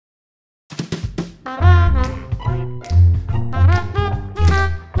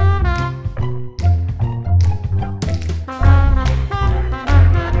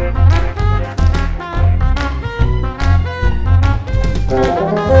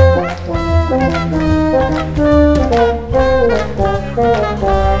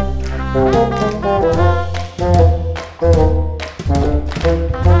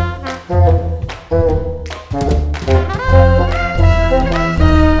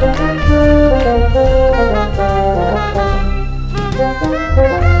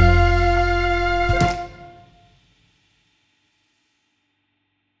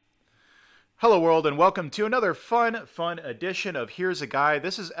Hello, world, and welcome to another fun edition of Here's a Guy.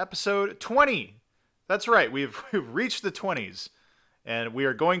 This is episode 20. That's right, we've reached the 20s, and we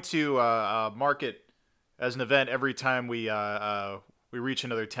are going to mark it as an event every time we reach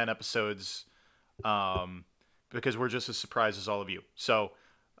another 10 episodes, because we're just as surprised as all of you. So,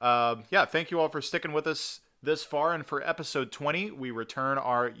 yeah, thank you all for sticking with us this far, and for episode 20, we return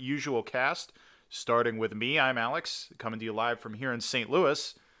our usual cast, starting with me. I'm Alex, coming to you live from here in St.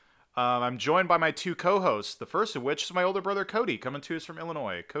 Louis. I'm joined by my two co-hosts, the first of which is my older brother, Cody, coming to us from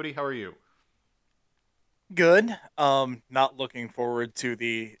Illinois. Cody, how are you? Good. Not looking forward to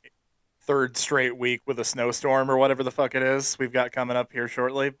the third straight week with a snowstorm or whatever the fuck it is we've got coming up here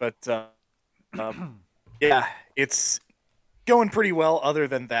shortly. But yeah, it's going pretty well other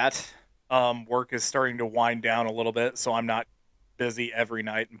than that. Work is starting to wind down a little bit, so I'm not busy every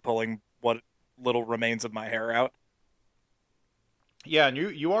night and pulling what little remains of my hair out. Yeah, and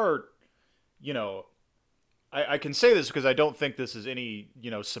you are, you know, I can say this because I don't think this is any,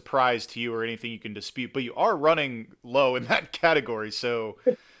 surprise to you or anything you can dispute, but you are running low in that category, so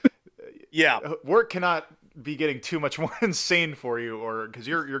Yeah. work cannot be getting too much more insane for you, or because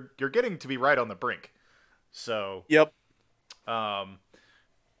you're getting to be right on the brink. So, Yep. um,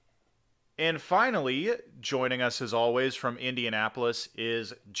 and finally, joining us as always from Indianapolis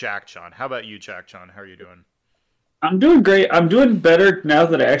is Jack John. How about you, Jack John? How are you doing? I'm doing great. I'm doing better now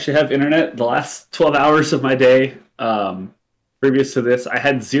that I actually have internet. The last 12 hours of my day, previous to this, I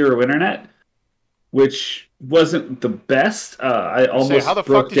had zero internet, which wasn't the best. I Say, how almost the fuck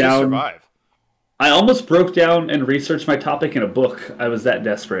broke did you down. survive? I almost broke down and researched my topic in a book. I was that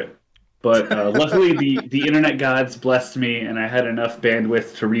desperate. But luckily, the internet gods blessed me, and I had enough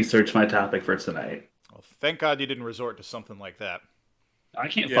bandwidth to research my topic for tonight. Well, thank God you didn't resort to something like that. I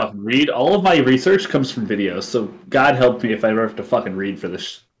can't Yeah. fucking read. All of my research comes from videos, so God help me if I ever have to fucking read for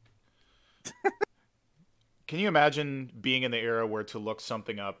this. Can you imagine being in the era where to look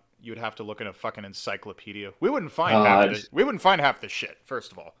something up, you'd have to look in a fucking encyclopedia? We wouldn't find we wouldn't find half the shit,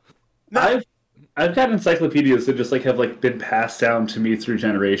 first of all. No. I've got encyclopedias that just have been passed down to me through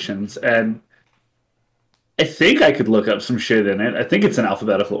generations, and I think I could look up some shit in it. I think it's in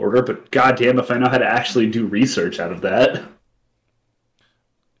alphabetical order, but goddamn if I know how to actually do research out of that.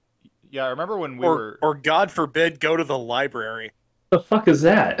 Yeah, I remember when we Or were or God forbid, go to the library. The fuck is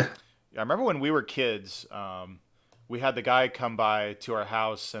that? Yeah, I remember when we were kids, we had the guy come by to our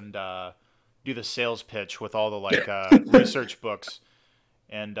house and do the sales pitch with all the research books,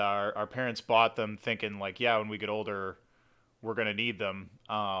 and our parents bought them thinking yeah, when we get older, we're gonna need them.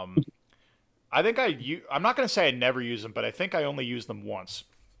 I think I'm not gonna say I never use them, but I think I only used them once.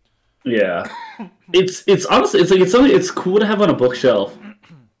 Yeah, it's honestly it's something it's cool to have on a bookshelf,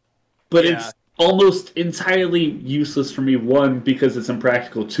 but Yeah. it's almost entirely useless for me. One, because it's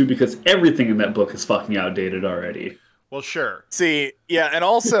impractical. Two, because everything in that book is fucking outdated already. Well, sure. See, yeah, and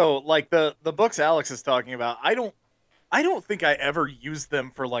also like the books Alex is talking about, I don't think I ever used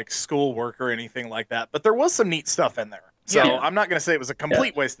them for like schoolwork or anything like that, but there was some neat stuff in there. So Yeah. I'm not gonna say it was a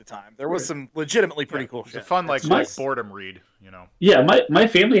complete waste of time. There was some legitimately pretty cool It's a shit. fun It's like nice. boredom read. Yeah, my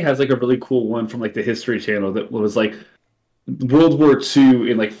family has a really cool one from the History Channel that was World War II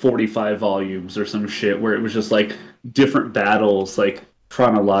in 45 volumes or some shit, where it was just different battles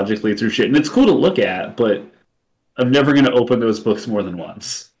chronologically through shit, and it's cool to look at, but I'm never gonna open those books more than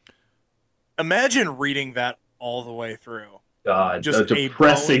once. Imagine reading that all the way through. God, Just a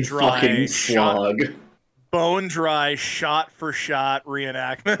depressing bone-dry fucking shot. slog. Bone dry, shot for shot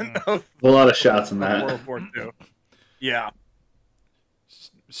reenactment of A lot of shots in that. World War II. Yeah.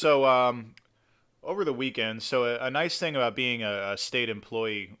 So, over the weekend, so a nice thing about being a state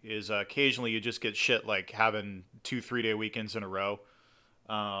employee is occasionally you just get shit like having 2 3 day weekends in a row.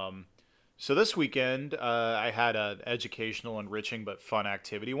 So this weekend, I had an educational, enriching, but fun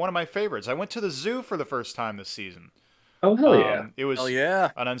activity. One of my favorites. I went to the zoo for the first time this season. Oh hell yeah! It was Hell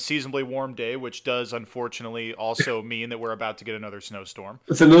yeah. an unseasonably warm day, which does unfortunately also mean that we're about to get another snowstorm.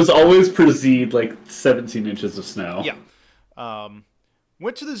 So those always precede 17 inches of snow. Yeah.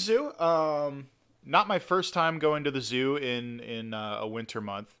 Went to the zoo. Not my first time going to the zoo in a winter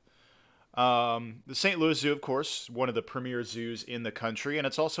month. The St. Louis Zoo, of course, one of the premier zoos in the country, and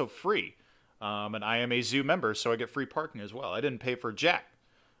it's also free. And I am a zoo member, so I get free parking as well. I didn't pay for jack.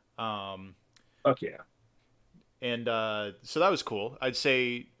 Fuck yeah! And so that was cool. I'd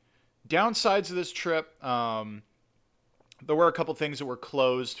say downsides of this trip, there were a couple things that were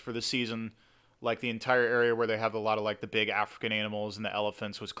closed for the season, like the entire area where they have a lot of the big African animals and the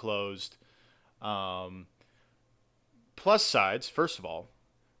elephants was closed. Plus sides, first of all,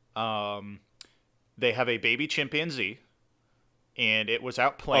 they have a baby chimpanzee, and it was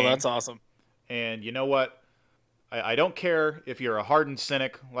out Oh, playing. that's awesome. And you know what? I don't care if you're a hardened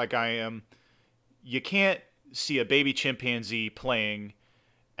cynic like I am. You can't see a baby chimpanzee playing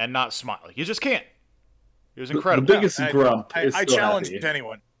and not smile. You just can't. It was incredible. The biggest grump is I still challenge happy.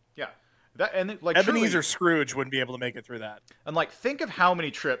 anyone. Yeah. That and like Ebenezer truly, Scrooge wouldn't be able to make it through that. and like think of how many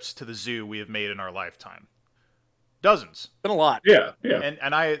trips to the zoo we have made in our lifetime. Dozens. Been a lot. Yeah.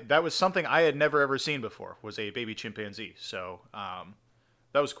 And I that was something I had never ever seen before was a baby chimpanzee. So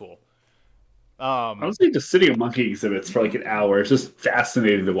that was cool. Honestly, just sitting at monkey exhibits for like an hour is just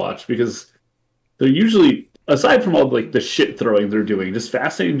fascinating to watch because they're usually, aside from all like the shit throwing they're doing, just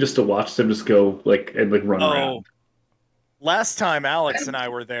fascinating just to watch them just go like and like run around. Last time Alex and I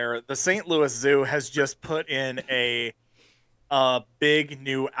were there, the St. Louis Zoo has just put in a big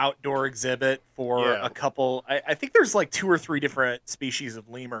new outdoor exhibit for a couple. I think there's like 2 or 3 different species of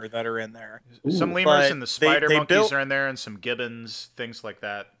lemur that are in there. Some lemurs and the spider monkeys are in there, and some gibbons, things like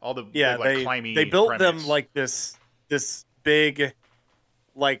that. All the they built primates. them like this big,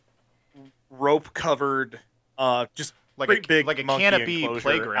 like rope covered, just like great big like a monkey canopy enclosure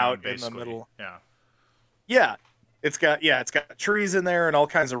playground out basically. in the middle. Yeah. It's got trees in there and all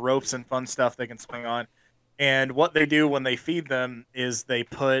kinds of ropes and fun stuff they can swing on. And what they do when they feed them is they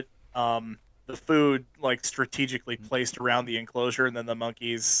put the food like strategically placed around the enclosure, and then the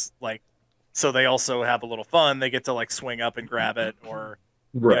monkeys like, so they also have a little fun. They get to like swing up and grab it, or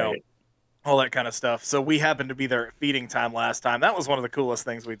all that kind of stuff. So we happened to be there at feeding time last time. That was one of the coolest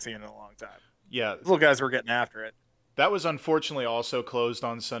things we'd seen in a long time. Yeah, those little guys were getting after it. That was unfortunately also closed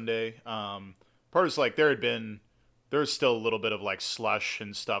on Sunday. Part is like there's still a little bit of like slush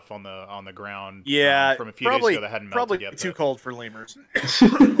and stuff on the ground. From a few days ago that hadn't melted yet. Probably too cold for lemurs.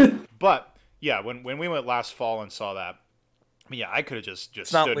 But yeah, when we went last fall and saw that, I mean, yeah, I could have just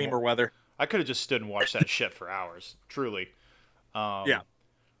it's not lemur weather. I could have just stood and watched that shit for hours. Truly.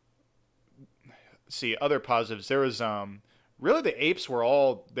 See, other positives. There was really the apes were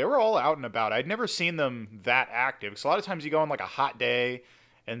all out and about. I'd never seen them that active. Because a lot of times you go on like a hot day,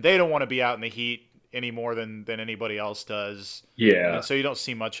 and they don't want to be out in the heat any more than anybody else does. Yeah. And so you don't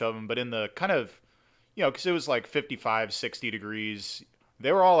see much of them. But in the kind of, because it was like 55, 60 degrees,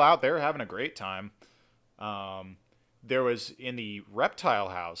 they were all out there having a great time. There was in the reptile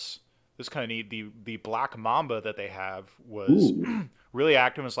house, this kind of neat, the black mamba that they have was really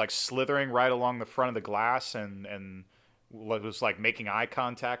active. It was like slithering right along the front of the glass and was like making eye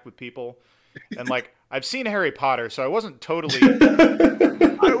contact with people. And like, I've seen Harry Potter, so I wasn't totally...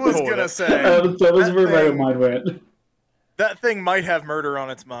 I was going to say... that was where my mind went. That thing might have murder on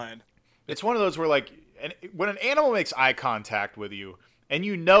its mind. It's one of those where like, when an animal makes eye contact with you, and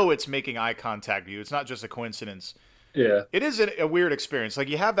you know it's making eye contact with you, it's not just a coincidence. Yeah. It is a weird experience. Like,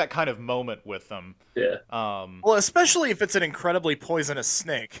 you have that kind of moment with them. Yeah. Well, especially if it's an incredibly poisonous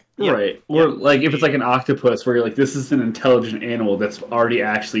snake. Right. Or like if it's like an octopus where you're like, this is an intelligent animal that's already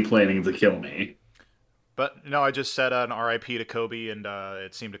actually planning to kill me. But no, I just said an RIP to Kobe, and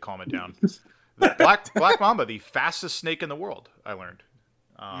it seemed to calm it down. The black mamba, the fastest snake in the world, I learned.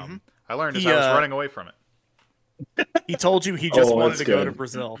 I learned as I was running away from it. He told you he just wanted to go to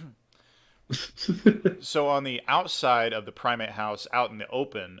Brazil. So on the outside of the primate house, out in the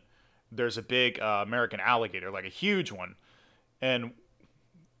open, there's a big American alligator, like a huge one, and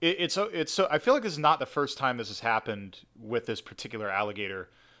it's so. I feel like this is not the first time this has happened with this particular alligator.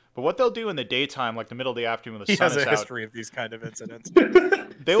 But what they'll do in the daytime, like the middle of the afternoon when the sun is out, he has a history of these kind of incidents.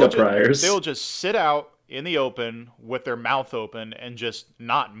 They will just sit out in the open with their mouth open and just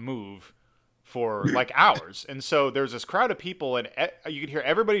not move for like hours. And so there's this crowd of people, and you could hear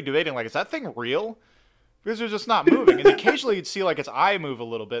everybody debating, like, is that thing real? Because they're just not moving. And occasionally you'd see like its eye move a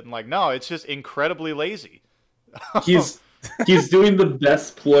little bit, and like, no, it's just incredibly lazy. He's doing the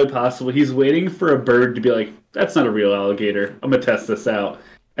best ploy possible. He's waiting for a bird to be like, that's not a real alligator. I'm gonna test this out.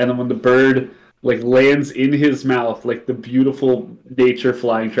 And then when the bird like lands in his mouth, like the beautiful nature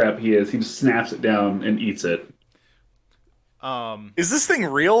flying trap he is, he just snaps it down and eats it. Is this thing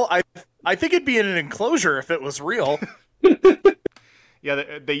real? I think it'd be in an enclosure if it was real.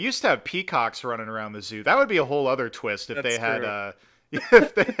 Yeah, they used to have peacocks running around the zoo. That would be a whole other twist if they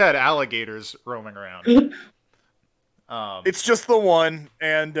had alligators roaming around. It's just the one,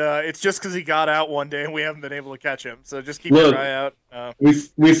 and it's just because he got out one day and we haven't been able to catch him. So just keep your eye out.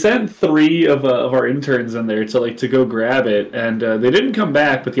 We sent 3 of our interns in there to go grab it, and they didn't come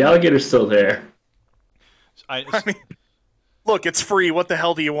back, but the alligator's still there. I mean, look, it's free. What the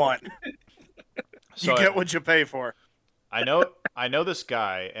hell do you want? You get what you pay for. I know this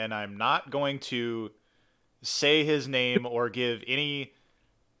guy, and I'm not going to say his name or give any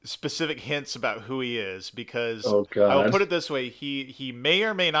specific hints about who he is, because Oh I will God. put it this way: he may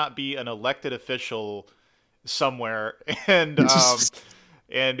or may not be an elected official somewhere, and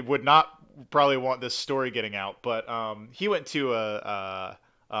would not probably want this story getting out. But he went to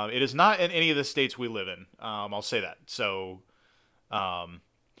it is not in any of the states we live in. I'll say that. So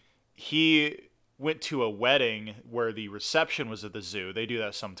he went to a wedding where the reception was at the zoo. They do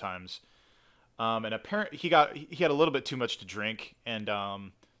that sometimes. And apparently he had a little bit too much to drink, and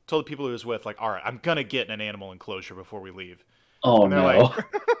told the people he was with, like, all right, I'm gonna get in an animal enclosure before we leave. Oh And they're no. like,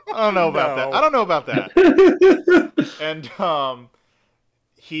 I don't know about that. I don't know about that. And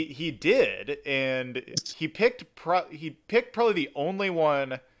he did, and he picked probably the only one.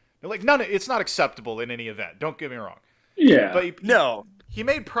 They're like, none. It's not acceptable in any event. Don't get me wrong. Yeah. But he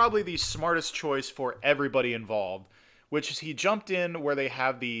made probably the smartest choice for everybody involved, which is he jumped in where they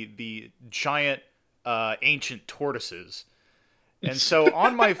have the giant ancient tortoises. And so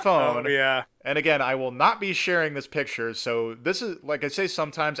on my phone, and again, I will not be sharing this picture. So this is, like I say,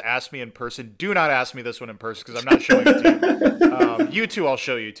 sometimes ask me in person. Do not ask me this one in person because I'm not showing it to you. You two, I'll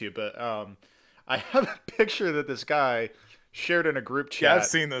show you two. But I have a picture that this guy shared in a group chat. Yeah, I've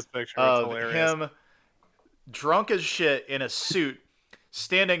seen this picture. It's of hilarious. Him drunk as shit in a suit,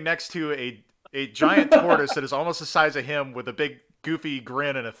 standing next to a giant tortoise that is almost the size of him, with a big goofy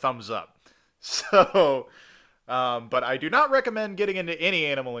grin and a thumbs up. So, but I do not recommend getting into any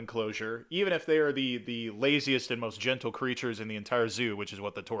animal enclosure, even if they are the laziest and most gentle creatures in the entire zoo, which is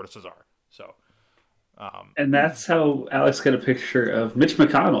what the tortoises are. So, And that's how Alex got a picture of Mitch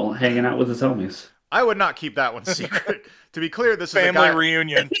McConnell hanging out with his homies. I would not keep that one secret. To be clear, this is family a guy,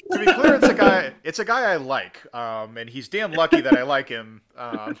 reunion. To be clear, it's a guy I like, and he's damn lucky that I like him,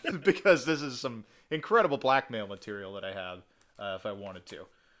 because this is some incredible blackmail material that I have, if I wanted to.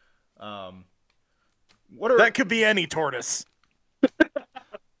 That could be any tortoise.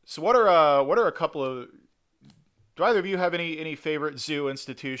 So what are a couple of? Do either of you have any favorite zoo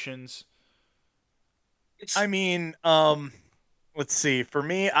institutions? I mean, let's see. For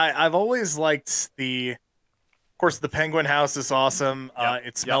me, I've always liked of course, the Penguin House is awesome. Yep.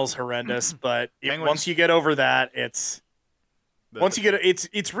 It smells horrendous, but Penguins- once you get over that, it's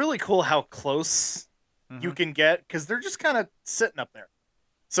really cool how close you can get, because they're just kind of sitting up there.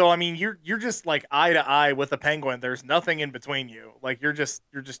 So I mean, you're just like eye to eye with a penguin. There's nothing in between you. Like you're just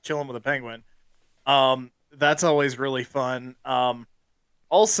chilling with a penguin. That's always really fun.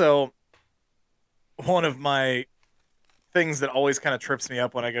 Also, one of my things that always kind of trips me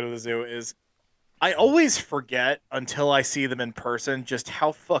up when I go to the zoo is I always forget until I see them in person just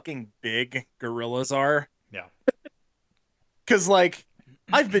how fucking big gorillas are. Yeah. Because, like,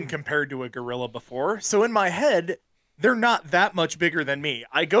 I've been compared to a gorilla before, so in my head, they're not that much bigger than me.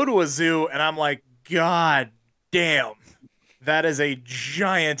 I go to a zoo and I'm like, God damn, that is a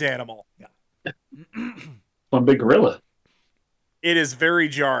giant animal. Yeah. One big gorilla. It is very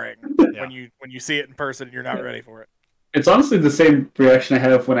jarring when you see it in person and you're not ready for it. It's honestly the same reaction I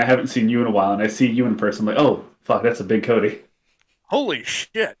have when I haven't seen you in a while and I see you in person. I'm like, oh, fuck, that's a big Cody. Holy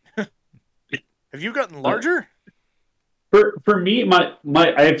shit. Have you gotten larger? For me,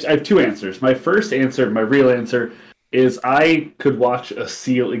 I have two answers. My first answer, my real answer, is I could watch a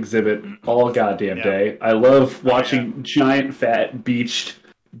seal exhibit all goddamn day. I love watching giant, fat, beached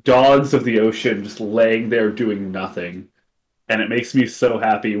dogs of the ocean just laying there doing nothing. And it makes me so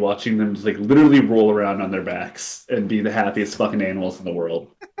happy watching them just like literally roll around on their backs and be the happiest fucking animals in the world.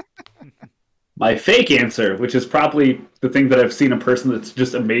 My fake answer, which is probably the thing that I've seen in person that's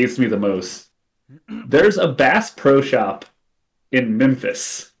just amazed me the most. There's a Bass Pro Shop in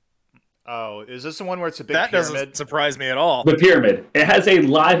Memphis. Oh, is this the one where it's a big pyramid? That doesn't surprise me at all. The pyramid. It has a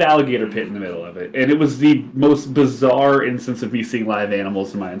live alligator pit in the middle of it. And it was the most bizarre instance of me seeing live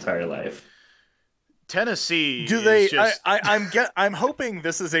animals in my entire life. Tennessee. Do they? Just... I'm hoping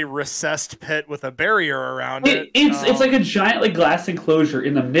this is a recessed pit with a barrier around it. It's like a giant like glass enclosure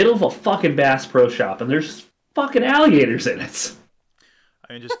in the middle of a fucking Bass Pro Shop, and there's fucking alligators in it.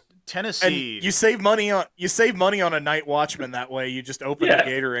 I mean, just Tennessee. And you save money on a night watchman that way. You just open the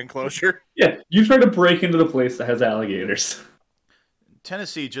gator enclosure. Yeah, you try to break into the place that has alligators.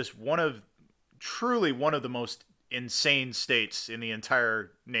 Tennessee, just truly one of the most insane states in the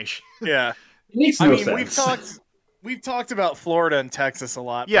entire nation. Yeah. It makes no sense. We've talked about Florida and Texas a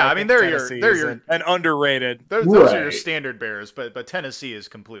lot. Yeah, I mean they're your and underrated. Those are your standard bears, but Tennessee is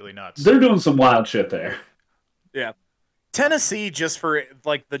completely nuts. They're doing some wild shit there. Yeah, Tennessee, just for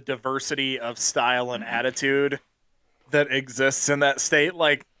like the diversity of style and attitude that exists in that state.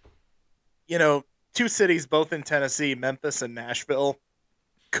 Like, you know, two cities both in Tennessee, Memphis and Nashville,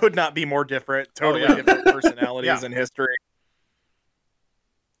 could not be more different. Totally different personalities and history.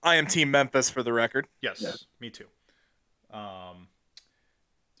 I am Team Memphis for the record. Yes, me too.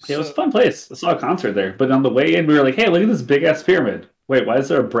 It was a fun place. I saw a concert there, but on the way in, we were like, "Hey, look at this big ass pyramid! Wait, why is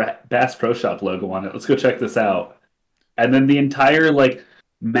there a Bass Pro Shop logo on it? Let's go check this out." And then the entire like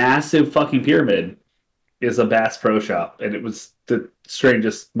massive fucking pyramid is a Bass Pro Shop, and it was the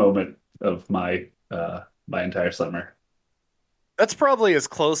strangest moment of my my entire summer. That's probably as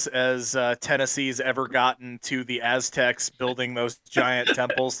close as Tennessee's ever gotten to the Aztecs building those giant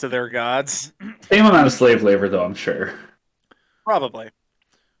temples to their gods. Same amount of slave labor, though, I'm sure. Probably.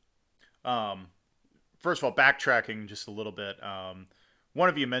 First of all, backtracking just a little bit. One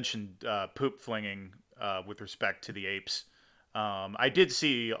of you mentioned poop flinging with respect to the apes. I did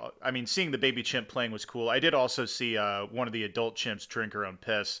see. I mean, seeing the baby chimp playing was cool. I did also see one of the adult chimps drink her own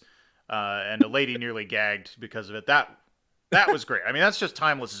piss, and a lady nearly gagged because of it. That was great. I mean, that's just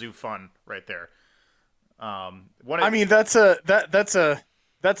timeless zoo fun right there. That's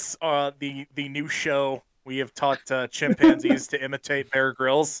the new show. We have taught chimpanzees to imitate Bear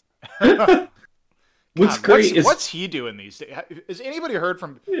Grylls. What's great is what's he doing these days? Has anybody heard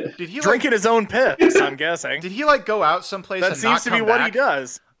from? Did he drinking his own piss? I'm guessing. Did he like go out someplace? That and seems not to come be what back? he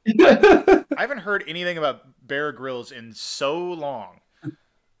does. I haven't heard anything about Bear Grylls in so long.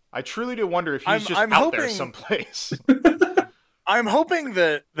 I truly do wonder if he's I'm out there hoping- someplace. I'm hoping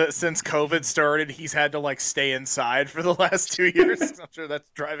that since COVID started, he's had to like stay inside for the last 2 years. I'm sure that's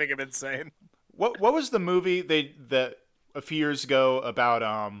driving him insane. What was the movie that a few years ago about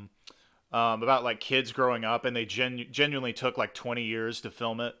like kids growing up and they genuinely took like 20 years to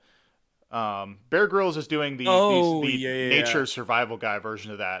film it? Bear Grylls is doing the nature survival guy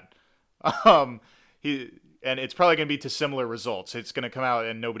version of that. And it's probably going to be to similar results. It's going to come out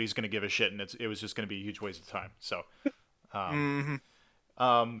and nobody's going to give a shit, and it was just going to be a huge waste of time. So, the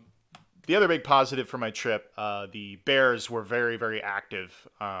other big positive for my trip, the bears were very, very active.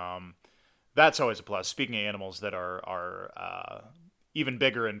 That's always a plus. Speaking of animals that are even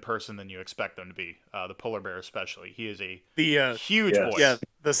bigger in person than you expect them to be, the polar bear especially. He is a huge boy. Yeah,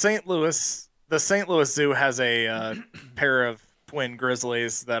 the St. Louis Zoo has a pair of twin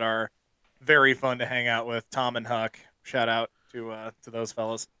grizzlies that are very fun to hang out with. Tom and Huck. Shout out to those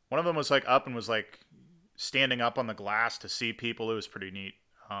fellas. One of them was like up and was like standing up on the glass to see people. It was pretty neat.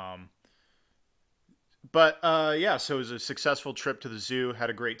 So it was a successful trip to the zoo.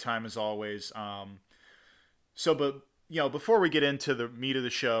 Had a great time as always. Before we get into the meat of the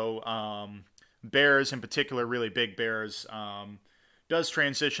show, bears in particular, really big bears, does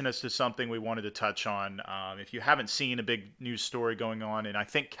transition us to something we wanted to touch on. If you haven't seen a big news story going on in, I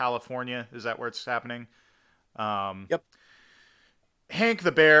think, California, is that where it's happening? Yep. Hank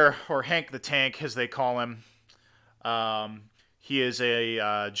the bear, or Hank the tank, as they call him. He is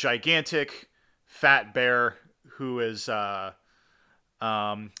a gigantic, fat bear who has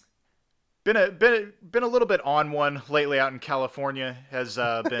been a little bit on one lately out in California. Has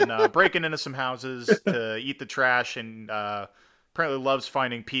been breaking into some houses to eat the trash, and apparently loves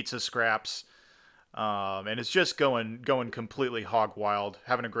finding pizza scraps. And it's just going completely hog wild,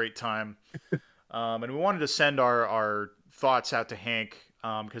 having a great time. And we wanted to send our thoughts out to Hank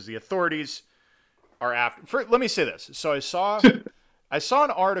because the authorities are after. Let me say this. So I saw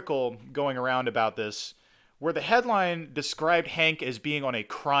an article going around about this where the headline described Hank as being on a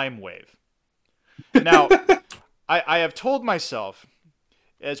crime wave. Now, I have told myself,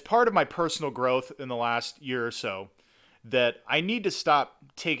 as part of my personal growth in the last year or so, that I need to stop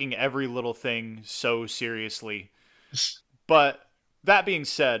taking every little thing so seriously. But that being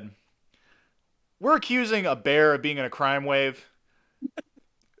said, we're accusing a bear of being in a crime wave.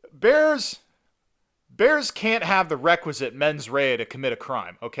 Bears can't have the requisite mens rea to commit a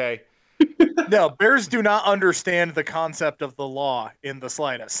crime, okay? No, bears do not understand the concept of the law in the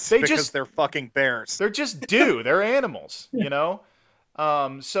slightest. They're fucking bears. They're just they're animals, you know?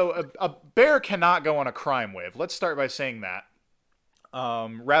 So a bear cannot go on a crime wave. Let's start by saying that.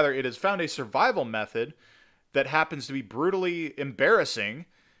 Rather, it has found a survival method that happens to be brutally embarrassing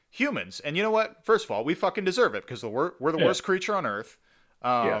humans. And you know what? First of all, we fucking deserve it because we're the worst creature on Earth.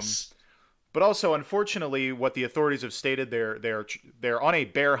 Yes. But also, unfortunately, what the authorities have stated, they're on a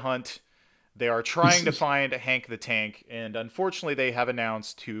bear hunt. They are trying to find Hank the Tank, and unfortunately, they have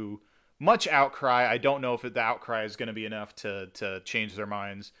announced to much outcry. I don't know if the outcry is going to be enough to change their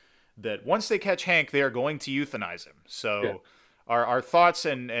minds. That once they catch Hank, they are going to euthanize him. So, our thoughts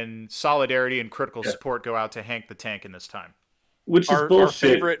and solidarity and critical support go out to Hank the Tank in this time. Which is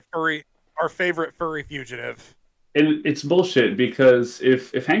bullshit. Our favorite furry fugitive. And it's bullshit because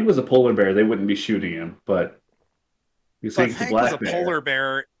if Hank was a polar bear, they wouldn't be shooting him. But if Hank was a polar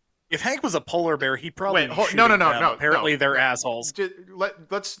bear, If Hank was a polar bear, he'd probably be no. shooting them. Apparently, they're assholes.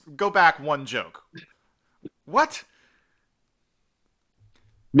 Let's go back one joke. What?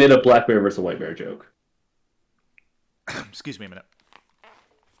 Made a black bear versus a white bear joke. Excuse me a minute.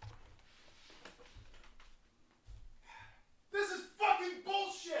 This is fucking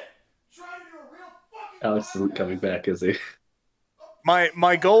bullshit. Trying to do a real fucking. Alex isn't coming back, is he?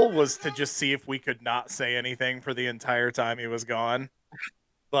 My goal was to just see if we could not say anything for the entire time he was gone,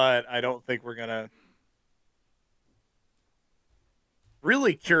 but I don't think we're gonna.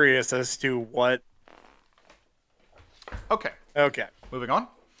 Really curious as to what. Okay. Okay. Moving on.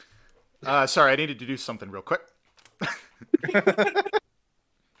 Sorry, I needed to do something real quick.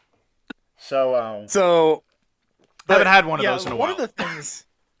 So haven't had one of those in a while.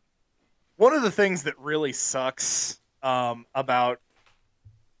 One of the things that really sucks about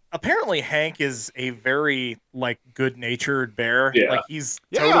apparently Hank is a very like good-natured bear. Yeah. Like he's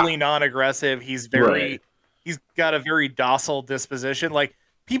totally non-aggressive. He's he's got a very docile disposition. Like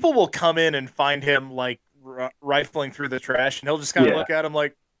people will come in and find him like rifling through the trash, and he'll just kind of look at him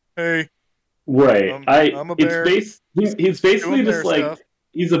like, "Hey." Right. I'm a bear. He's basically just like stuff.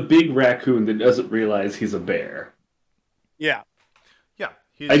 He's a big raccoon that doesn't realize he's a bear. Yeah. Yeah.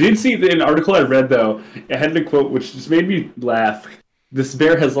 I did see an article I read though. It had a quote which just made me laugh. This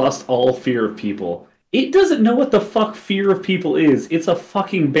bear has lost all fear of people. It doesn't know what the fuck fear of people is. It's a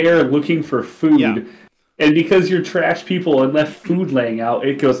fucking bear looking for food. Yeah. And because you're trash people and left food laying out,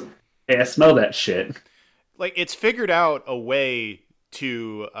 it goes, "Hey, I smell that shit." Like it's figured out a way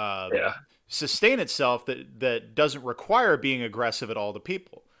to sustain itself that doesn't require being aggressive at all to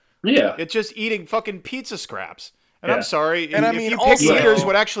people. Yeah. It's just eating fucking pizza scraps. And I'm sorry, and if you picky eaters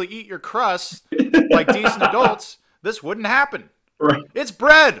would actually eat your crust like decent adults, this wouldn't happen. Right. It's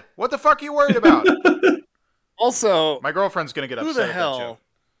bread. What the fuck are you worried about? Also, my girlfriend's going to get upset at that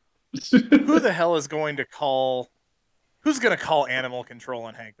joke. Who the hell is going to call... Who's going to call animal control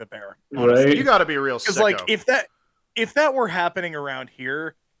on Hank the Bear? Right. You got to be real sicko. Because, like, if that were happening around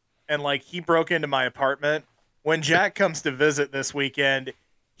here, and, like, he broke into my apartment, when Jack comes to visit this weekend,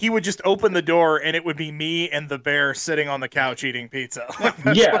 he would just open the door, and it would be me and the bear sitting on the couch eating pizza. That's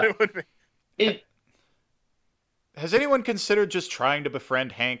what it would be. Has anyone considered just trying to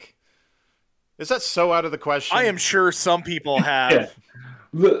befriend Hank? Is that so out of the question? I am sure some people have.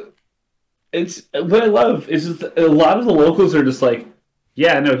 It's what I love is just a lot of the locals are just like,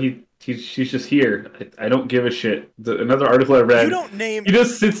 yeah, no, she's just here. I don't give a shit. Another article I read. He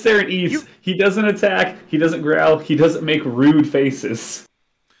just sits there and eats. He doesn't attack. He doesn't growl. He doesn't make rude faces.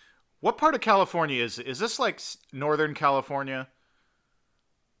 What part of California is this? Like Northern California?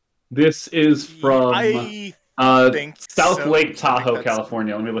 This is from South Lake Tahoe,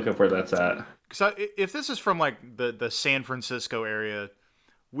 California. Let me look up where that's at. Because if this is from like the San Francisco area,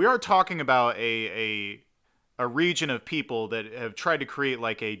 we are talking about a region of people that have tried to create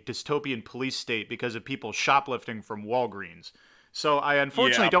like a dystopian police state because of people shoplifting from Walgreens. So I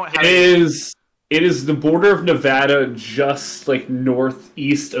unfortunately don't have. It is the border of Nevada, just like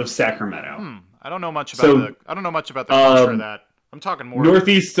northeast of Sacramento. I don't know much about the culture of that. I'm talking more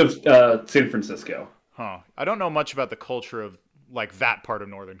northeast of San Francisco. Huh. I don't know much about the culture of like that part of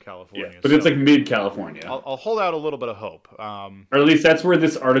Northern California. Yeah, but it's like mid-California. I'll hold out a little bit of hope. Or at least that's where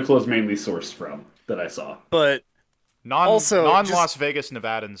this article is mainly sourced from that I saw. But non-Las Vegas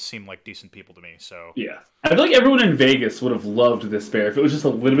Nevadans seem like decent people to me. So yeah, I feel like everyone in Vegas would have loved this bear. If it was just a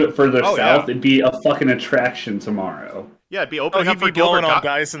little bit further south, it'd be a fucking attraction tomorrow. Yeah, it'd be opening up for Gilbert on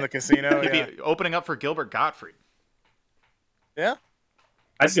dice in the casino. He'd be opening up for Gilbert Gottfried. Yeah,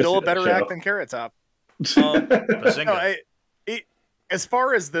 still a better act than Carrot Top. As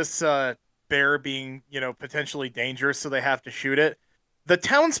far as this bear being, potentially dangerous, so they have to shoot it, the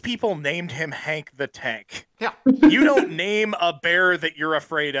townspeople named him Hank the Tank. Yeah. You don't name a bear that you're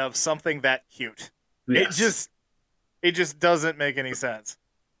afraid of something that cute. Yes. It just doesn't make any sense.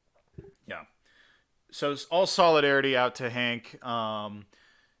 Yeah. So it's all solidarity out to Hank. We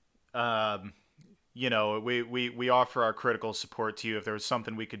offer our critical support to you. If there was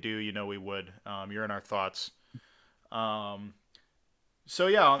something we could do, we would. You're in our thoughts. So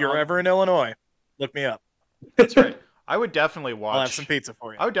yeah, if you're ever in Illinois, look me up. That's right. I would definitely watch. I'll have some pizza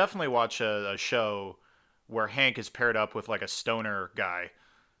for you. I would definitely watch a show where Hank is paired up with like a stoner guy.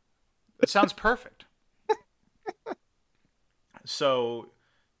 That sounds perfect. So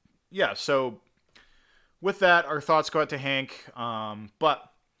with that, our thoughts go out to Hank. But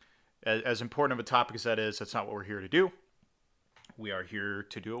as important of a topic as that is, that's not what we're here to do. We are here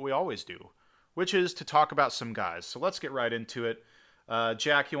to do what we always do, which is to talk about some guys. So let's get right into it.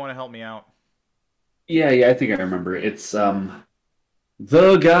 Jack, you want to help me out? Yeah, I think I remember. It's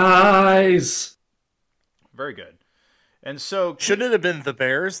The guys. Very good. And so, Should it have been the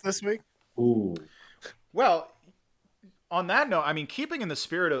Bears this week? Ooh. well, on that note, I mean, keeping in the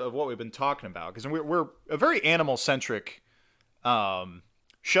spirit of what we've been talking about, because we're a very animal centric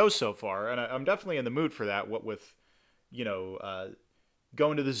show so far, and I'm definitely in the mood for that. What with,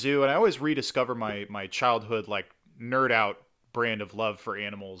 going to the zoo, and I always rediscover my childhood like nerd out brand of love for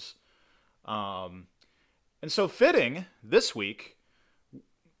animals. And so fitting this week,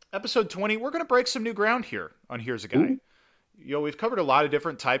 episode 20, we're going to break some new ground here on Here's a Guy. Ooh. We've covered a lot of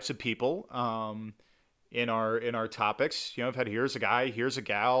different types of people in our topics. I've had Here's a Guy, Here's a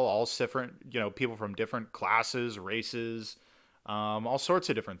Gal, all different, people from different classes, races, all sorts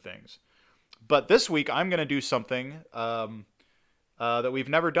of different things. But this week, I'm going to do something that we've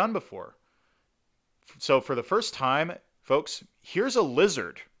never done before. So for the first time, folks, here's a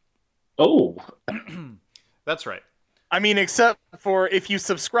lizard. Oh. That's right. I mean, except for if you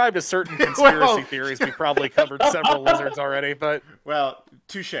subscribe to certain conspiracy theories, we probably covered several lizards already. But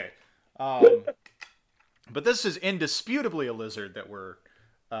touche. But this is indisputably a lizard that we're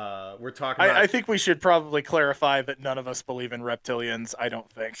talking about. I think we should probably clarify that none of us believe in reptilians. I don't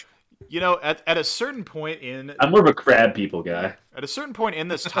think. At a certain point in... I'm more of a crab people guy. At a certain point in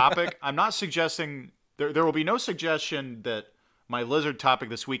this topic, I'm not suggesting... There will be no suggestion that my lizard topic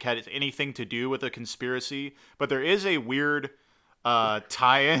this week had anything to do with a conspiracy, but there is a weird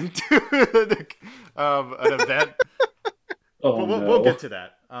tie-in to an event. We'll get to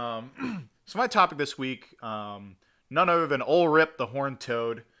that. So my topic this week, none other than Old Rip the Horned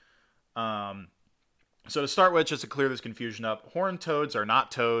Toad. So to start with, just to clear this confusion up, horned toads are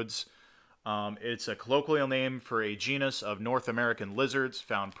not toads. It's a colloquial name for a genus of North American lizards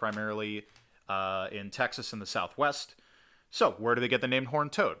found primarily in Texas and the Southwest. So where do they get the name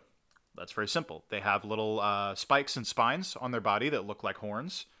horned toad? That's very simple. They have little spikes and spines on their body that look like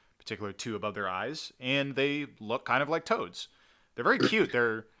horns, particularly two above their eyes, and they look kind of like toads. They're very cute.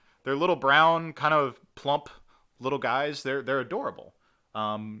 They're little brown, kind of plump little guys. They're adorable.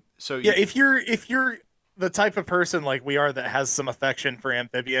 If you're the type of person like we are that has some affection for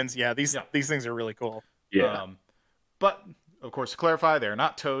amphibians, these things are really cool. Yeah. But of course, to clarify, they are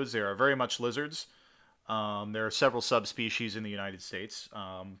not toads. They are very much lizards. There are several subspecies in the United States,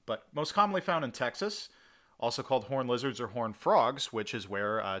 but most commonly found in Texas, also called horned lizards or horned frogs, which is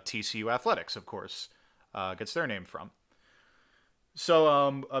where TCU Athletics, of course, gets their name from. So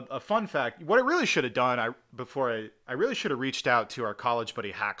a fun fact, what I really should have done, I really should have reached out to our college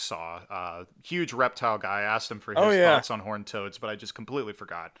buddy Hacksaw, huge reptile guy. I asked him for his thoughts on horned toads, but I just completely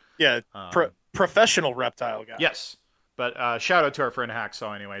forgot. Yeah, professional reptile guy. Yes, but shout out to our friend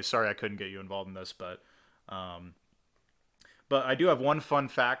Hacksaw anyway. Sorry I couldn't get you involved in this, but I do have one fun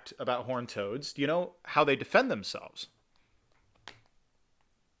fact about horned toads. Do you know how they defend themselves?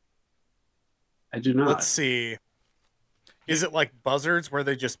 I do not. Let's see. Is it like buzzards where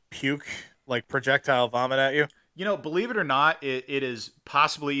they just puke, like projectile vomit at you? Believe it or not, it is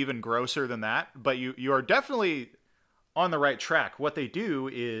possibly even grosser than that, but you are definitely on the right track. What they do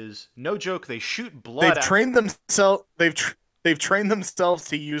is, no joke, they shoot blood. They've trained themselves. They've trained themselves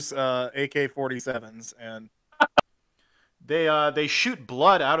to use AK-47s, and they shoot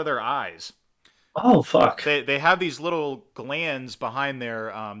blood out of their eyes. Oh fuck! They have these little glands behind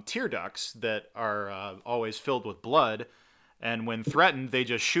their tear ducts that are always filled with blood. And when threatened, they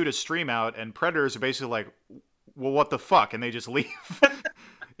just shoot a stream out, and predators are basically like, well, what the fuck? And they just leave.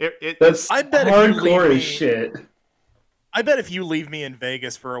 That's hardcore as shit. I bet if you leave me in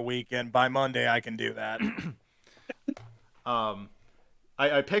Vegas for a weekend, by Monday I can do that.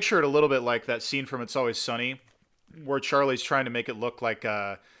 I picture it a little bit like that scene from It's Always Sunny, where Charlie's trying to make it look like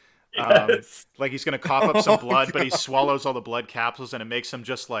like he's going to cough up some blood, but he swallows all the blood capsules, and it makes him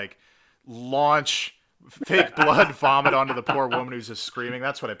just like launch fake blood vomit onto the poor woman who's just screaming.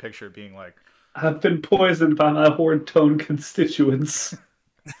 That's what I picture it being like. I've been poisoned by my horned toad constituents.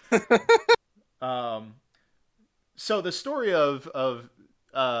 So the story of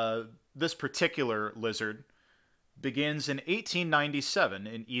this particular lizard begins in 1897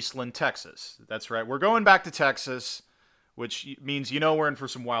 in Eastland, Texas. That's right. We're going back to Texas, which means we're in for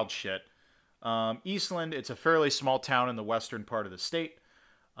some wild shit. Eastland, it's a fairly small town in the western part of the state.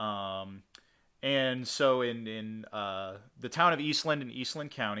 And so in the town of Eastland in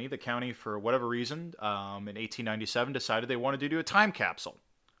Eastland County, the county, for whatever reason, in 1897 decided they wanted to do a time capsule.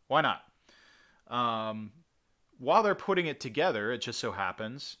 Why not? While they're putting it together, it just so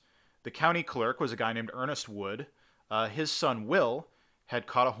happens, the county clerk was a guy named Ernest Wood. His son, Will, had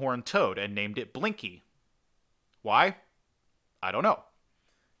caught a horned toad and named it Blinky. Why? I don't know.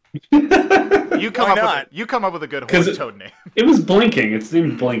 Why not? You come up with a good horned toad name. It was blinking. It's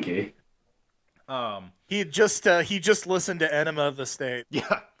named Blinky. He just listened to Enema of the State.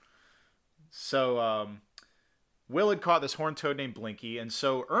 Yeah. So Will had caught this horned toad named Blinky, and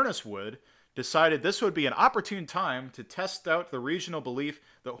so Ernest Wood decided this would be an opportune time to test out the regional belief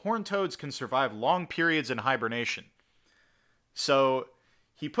that horned toads can survive long periods in hibernation. So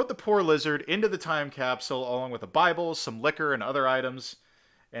he put the poor lizard into the time capsule along with a Bible, some liquor, and other items,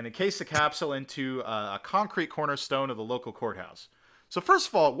 and encased the capsule into a concrete cornerstone of the local courthouse. So first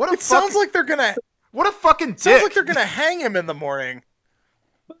of all, sounds like they're gonna hang him in the morning.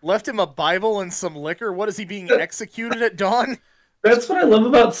 Left him a Bible and some liquor. What is he being executed at dawn? That's what I love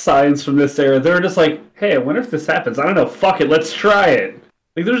about science from this era. They're just like, hey, I wonder if this happens. I don't know. Fuck it, let's try it.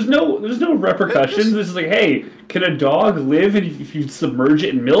 Like, there's no repercussions. It's just like, hey, can a dog live if you submerge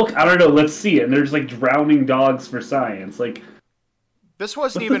it in milk? I don't know. Let's see it. And they're just like drowning dogs for science. Like, this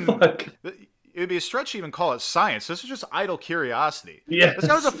wasn't even. It would be a stretch to even call it science. This was just idle curiosity. Yeah, this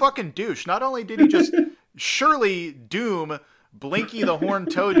guy was a fucking douche. Not only did he just surely doom Blinky the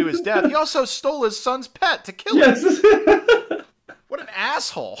horned toad to his death, he also stole his son's pet to kill him. What an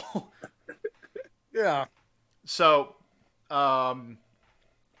asshole. Yeah. So,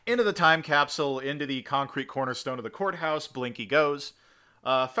 into the time capsule, into the concrete cornerstone of the courthouse, Blinky goes.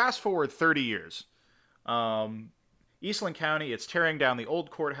 Fast forward 30 years. Eastland County, it's tearing down the old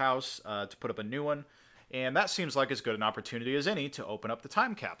courthouse to put up a new one, and that seems like as good an opportunity as any to open up the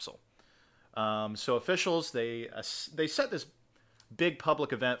time capsule. So officials, they set this big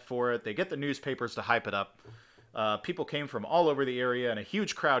public event for it. They get the newspapers to hype it up. People came from all over the area, and a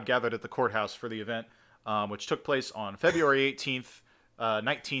huge crowd gathered at the courthouse for the event, which took place on February 18th,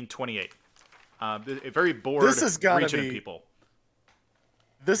 1928. A very bored region of people.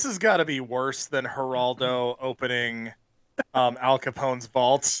 This has got to be worse than Geraldo opening Al Capone's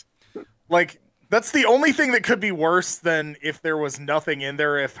vaults. Like, that's the only thing that could be worse than if there was nothing in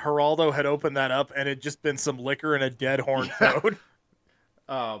there, if Geraldo had opened that up and it just been some liquor and a dead horned toad.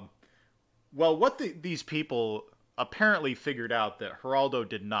 Well, what these people apparently figured out that Geraldo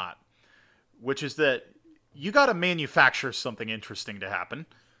did not, which is that you got to manufacture something interesting to happen.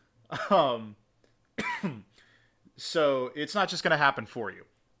 So it's not just going to happen for you,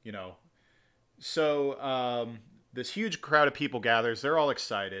 you know. So this huge crowd of people gathers. They're all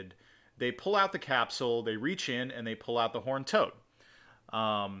excited. They pull out the capsule. They reach in and they pull out the horned toad.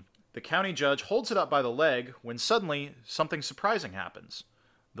 The county judge holds it up by the leg when suddenly something surprising happens.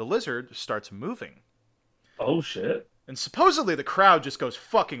 The lizard starts moving. Oh, shit. And supposedly the crowd just goes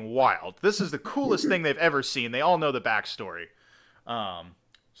fucking wild. This is the coolest thing they've ever seen. They all know the backstory. So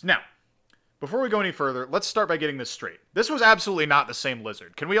now, before we go any further, let's start by getting this straight. This was absolutely not the same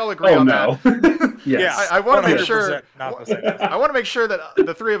lizard. Can we all agree on that? Yes. I want to make sure. Not the same lizard. I want to make sure that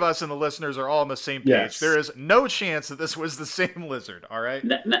the three of us and the listeners are all on the same page. Yes. There is no chance that this was the same lizard. All right.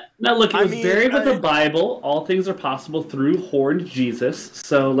 Now look, it was buried with the Bible. All things are possible through horned Jesus.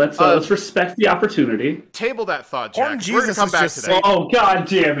 So let's respect the opportunity. Table that thought, Jack. Horned We're gonna Jesus come is back just to that. Oh, god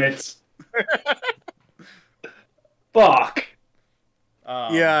damn it! Fuck.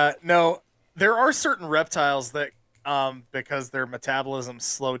 Yeah, no. There are certain reptiles that, because their metabolisms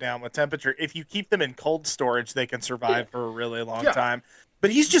slow down with temperature, if you keep them in cold storage, they can survive for a really long time.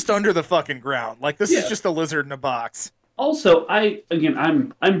 But he's just under the fucking ground. Like, this is just a lizard in a box. Also,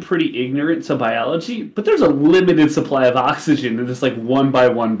 I'm pretty ignorant to biology, but there's a limited supply of oxygen in this, like,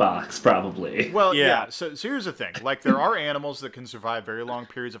 1-by-1 box, probably. Well, yeah. So here's the thing. Like, there are animals that can survive very long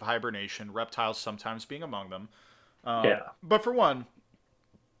periods of hibernation, reptiles sometimes being among them. But for one,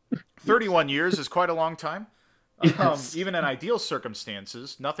 31 years is quite a long time. Yes. Even in ideal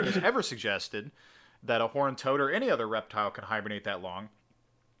circumstances, nothing has ever suggested that a horned toad or any other reptile can hibernate that long.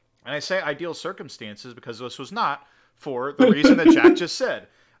 And I say ideal circumstances because this was not for the reason that Jack just said.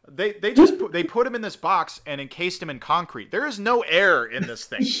 They put him in this box and encased him in concrete. There is no air in this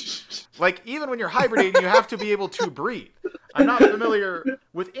thing. Like, even when you're hibernating, you have to be able to breathe. I'm not familiar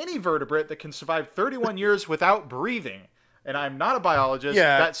with any vertebrate that can survive 31 years without breathing. And I'm not a biologist.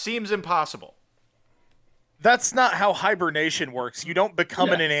 Yeah. That seems impossible. That's not how hibernation works. You don't become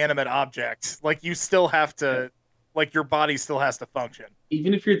an inanimate object. Like, you still have to, like, your body still has to function.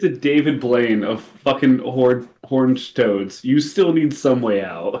 Even if you're the David Blaine of fucking horned toads, you still need some way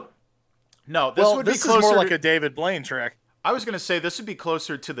out. No, this is more like a David Blaine trick. I was going to say this would be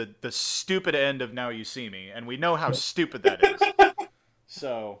closer to the stupid end of Now You See Me, and we know how stupid that is.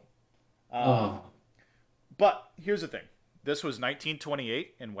 So, but here's the thing. This was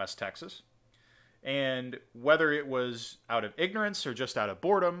 1928 in West Texas, and whether it was out of ignorance or just out of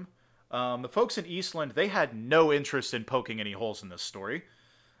boredom, the folks in Eastland, they had no interest in poking any holes in this story.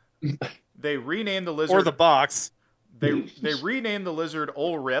 They renamed the lizard... Or the box. They renamed the lizard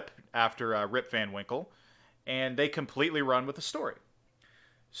Ol' Rip after Rip Van Winkle, and they completely run with the story.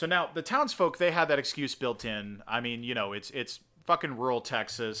 So now, the townsfolk, they had that excuse built in. I mean, it's fucking rural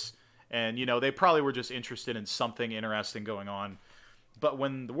Texas, and, they probably were just interested in something interesting going on. But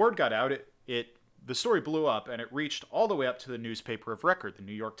when the word got out, the story blew up, and it reached all the way up to the newspaper of record, the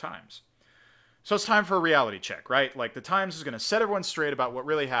New York Times. So it's time for a reality check, right? Like, the Times is going to set everyone straight about what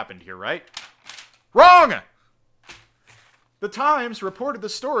really happened here, right? Wrong! The Times reported the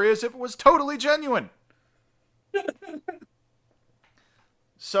story as if it was totally genuine.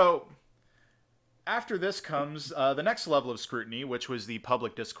 So, after this comes the next level of scrutiny, which was the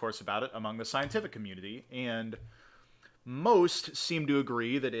public discourse about it among the scientific community. And most seem to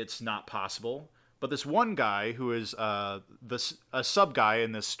agree that it's not possible. But this one guy, who is a sub-guy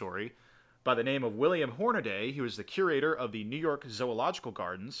in this story, by the name of William Hornaday, he was the curator of the New York Zoological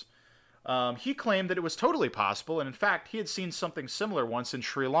Gardens, he claimed that it was totally possible, and in fact, he had seen something similar once in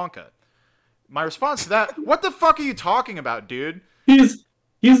Sri Lanka. My response to that, what the fuck are you talking about, dude? He's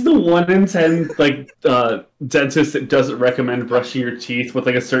the 1 in 10 dentist that doesn't recommend brushing your teeth with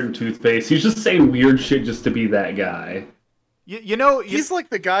a certain toothpaste. He's just saying weird shit just to be that guy. He's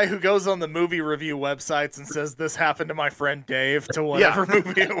like the guy who goes on the movie review websites and says, "This happened to my friend Dave," to whatever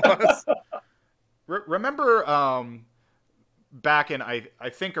movie it was. Remember back in, I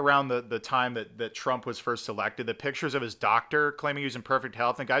think around the time that Trump was first elected, the pictures of his doctor claiming he was in perfect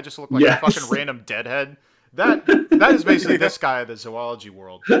health, and the guy just looked like a fucking random deadhead. That is basically this guy of the zoology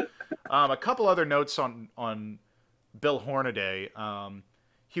world. A couple other notes on Bill Hornaday.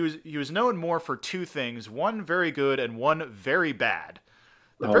 He was known more for two things: one very good and one very bad.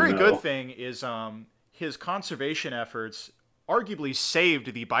 The good thing is his conservation efforts arguably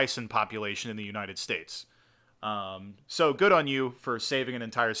saved the bison population in the United States. So good on you for saving an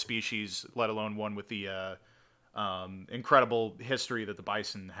entire species, let alone one with the incredible history that the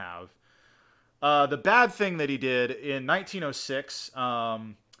bison have. The bad thing that he did in 1906,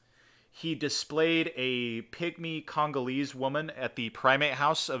 he displayed a pygmy Congolese woman at the primate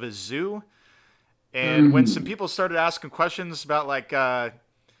house of his zoo. And when some people started asking questions about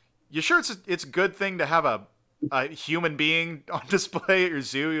you sure it's a good thing to have a human being on display at your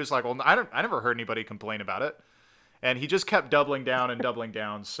zoo? He was like, well, I never heard anybody complain about it. And he just kept doubling down and doubling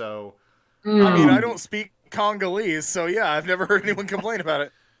down. So, I mean, I don't speak Congolese, so yeah, I've never heard anyone complain about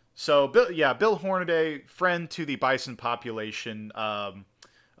it. So, Bill Hornaday, friend to the bison population,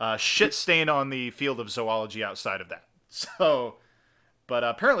 shit stain on the field of zoology outside of that. So, but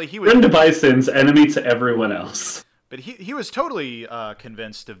apparently he was... Friend to bisons, enemy to everyone else. But he was totally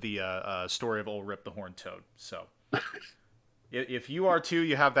convinced of the story of Ol' Rip the Horned Toad. So, if you are too,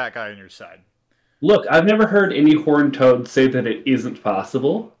 you have that guy on your side. Look, I've never heard any horned toad say that it isn't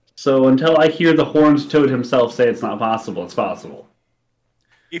possible. So until I hear the horned toad himself say it's not possible, it's possible.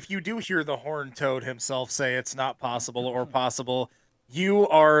 If you do hear the horned toad himself say it's not possible or possible, you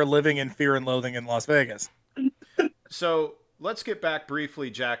are living in fear and loathing in Las Vegas. So let's get back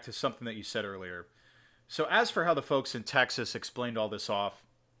briefly, Jack, to something that you said earlier. So as for how the folks in Texas explained all this off,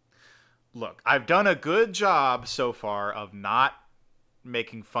 look, I've done a good job so far of not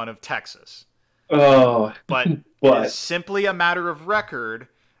making fun of Texas. Oh, but it is simply a matter of record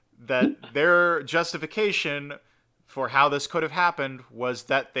that their justification for how this could have happened was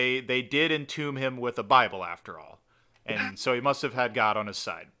that they did entomb him with a Bible after all. And so he must have had God on his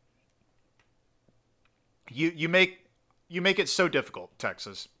side. You make it so difficult,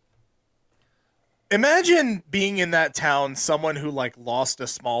 Texas. Imagine being in that town, someone who lost a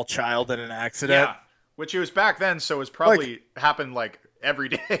small child in an accident. Yeah, which it was back then, so it was probably happened every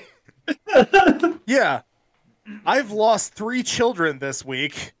day. Yeah. I've lost 3 children this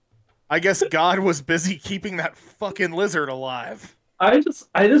week. I guess God was busy keeping that fucking lizard alive. I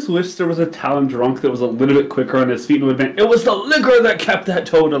just wish there was a town drunk that was a little bit quicker on his feet and would have been, it was the liquor that kept that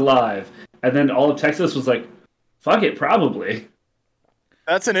toad alive. And then all of Texas was like, fuck it, probably.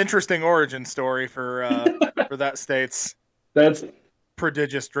 That's an interesting origin story for that state's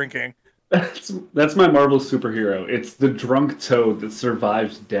prodigious drinking. That's my Marvel superhero. It's the drunk toad that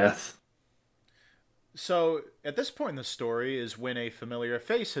survived death. So, at this point in the story is when a familiar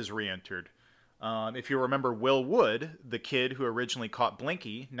face has re-entered. If you remember Will Wood, the kid who originally caught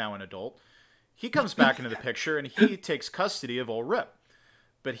Blinky, now an adult, he comes back into the picture and he takes custody of Ol' Rip.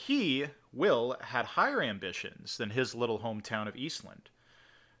 But Will, had higher ambitions than his little hometown of Eastland.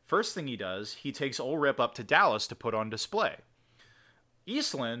 First thing he does, he takes Ol' Rip up to Dallas to put on display.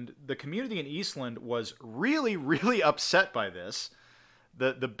 The community in Eastland was really, really upset by this.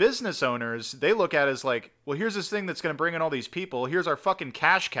 The business owners, they look at it as like, well, here's this thing that's going to bring in all these people. Here's our fucking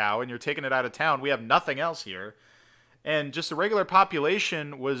cash cow, and you're taking it out of town. We have nothing else here. And just the regular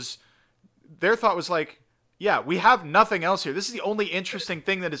population was, their thought was like, yeah, we have nothing else here. This is the only interesting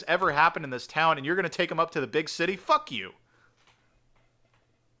thing that has ever happened in this town, and you're going to take them up to the big city? Fuck you.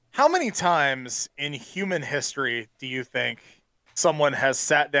 How many times in human history do you think someone has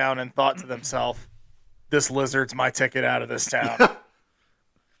sat down and thought to themselves, this lizard's my ticket out of this town?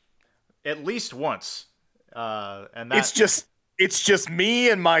 At least once. And that... It's just me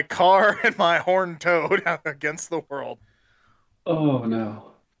and my car and my horned toad against the world. Oh,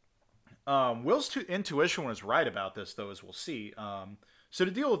 no. Will's intuition was right about this, though, as we'll see. So to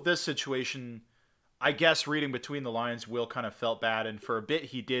deal with this situation, I guess reading between the lines, Will kind of felt bad, and for a bit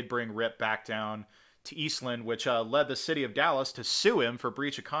he did bring Rip back down to Eastland, which led the city of Dallas to sue him for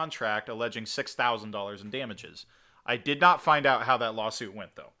breach of contract, alleging $6,000 in damages. I did not find out how that lawsuit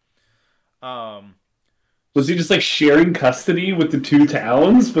went, though. Was he just like sharing custody with the two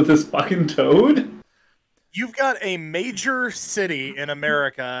towns with this fucking toad? You've got a major city in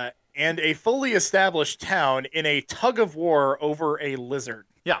America and a fully established town in a tug of war over a lizard.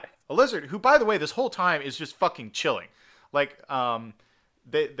 Yeah, a lizard who, by the way, this whole time is just fucking chilling. Like,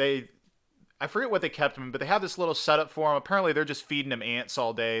 they I forget what they kept him, but they have this little setup for him. Apparently, they're just feeding him ants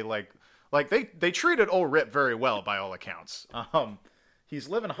all day. Like they treated old Rip very well by all accounts. He's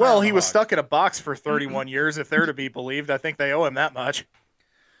living high. Well, he was stuck in a box for 31 years, if they're to be believed. I think they owe him that much.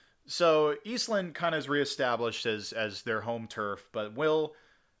 So Eastland kind of is reestablished as their home turf, but Will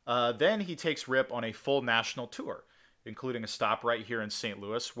then he takes Rip on a full national tour, including a stop right here in St.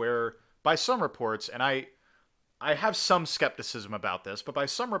 Louis, where by some reports, and I have some skepticism about this, but by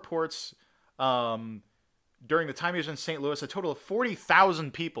some reports, during the time he was in St. Louis, a total of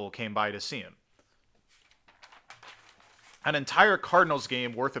 40,000 people came by to see him. An entire Cardinals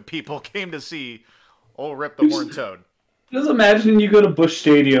game worth of people came to see old Rip the Horned Toad. Just imagine you go to Busch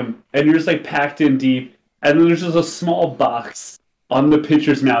Stadium and you're just like packed in deep, and then there's just a small box on the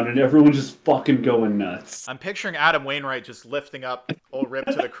pitcher's mound and everyone's just fucking going nuts. I'm picturing Adam Wainwright just lifting up old Rip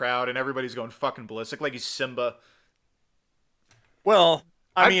to the crowd and everybody's going fucking ballistic like he's Simba. Well,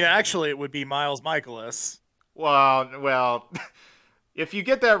 I mean, actually, it would be Miles Michaelis. Well, if you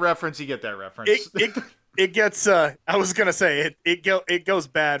get that reference, you get that reference. It gets. I was gonna say it goes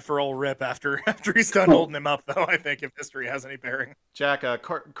bad for old Rip after he's done holding him up, though. I think if history has any bearing. Jack,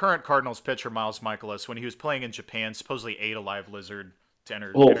 current Cardinals pitcher Miles Michaelis, when he was playing in Japan, supposedly ate a live lizard to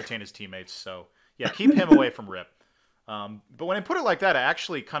entertain his teammates. So yeah, keep him away from Rip. But when I put it like that, I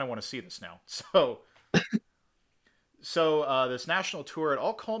actually kind of want to see this now. So this national tour, it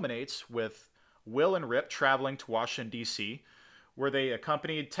all culminates with Will and Rip traveling to Washington, D.C., where they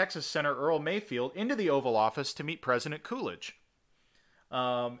accompanied Texas Senator Earl Mayfield into the Oval Office to meet President Coolidge.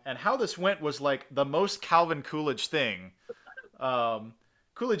 And how this went was like the most Calvin Coolidge thing.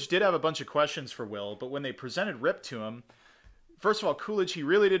 Coolidge did have a bunch of questions for Will, but when they presented Rip to him, first of all, Coolidge, he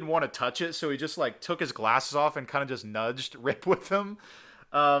really didn't want to touch it, so he just like took his glasses off and kind of just nudged Rip with him.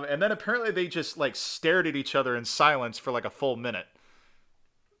 And then apparently they just like stared at each other in silence for like a full minute.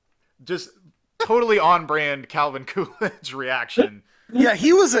 Just totally on brand Calvin Coolidge reaction. Yeah,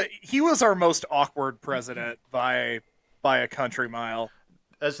 he was our most awkward president by a country mile.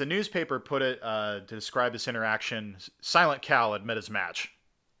 As the newspaper put it, to describe this interaction, Silent Cal had met his match.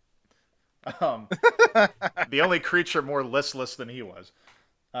 The only creature more listless than he was.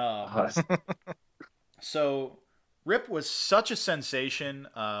 So Rip was such a sensation.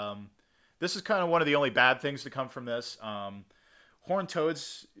 This is kind of one of the only bad things to come from this. Horned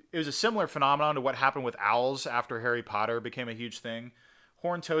toads, it was a similar phenomenon to what happened with owls after Harry Potter became a huge thing.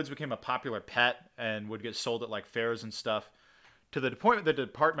 Horned toads became a popular pet and would get sold at like fairs and stuff, to the point that the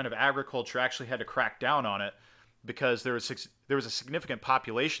Department of Agriculture actually had to crack down on it because there was a significant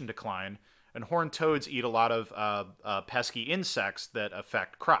population decline, and horned toads eat a lot of pesky insects that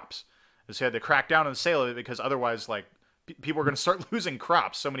affect crops. And so they had to crack down on the sale of it because otherwise, like, people were going to start losing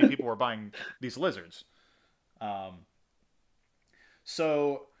crops. So many people were buying these lizards.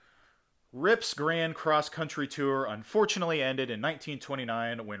 So Rip's grand cross-country tour unfortunately ended in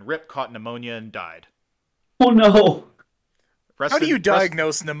 1929 when Rip caught pneumonia and died. Oh, no. How do you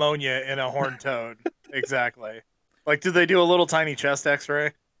diagnose pneumonia in a horned toad? Exactly. Like, do they do a little tiny chest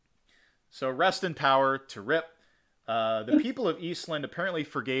x-ray? So rest in power to Rip. The people of Eastland apparently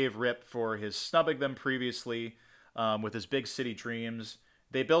forgave Rip for his snubbing them previously with his big city dreams.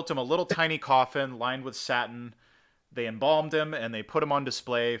 They built him a little tiny coffin lined with satin. They embalmed him, and they put him on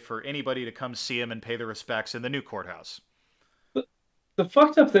display for anybody to come see him and pay their respects in the new courthouse. The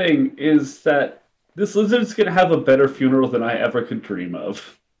fucked up thing is that This lizard's gonna have a better funeral than I ever could dream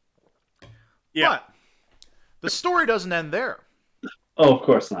of. Yeah. But the story doesn't end there. Oh, of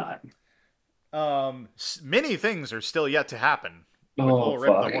course not. Many things are still yet to happen with Oh, Old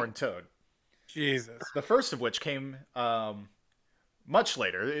Rip the fuck. Horned Toad. Jesus. The first of which came much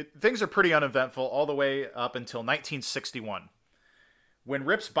later. Things are pretty uneventful all the way up until 1961, when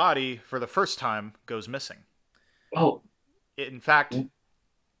Rip's body, for the first time, goes missing. Oh, In fact,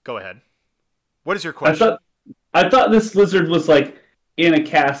 go ahead. What is your I question? thought this lizard was like in a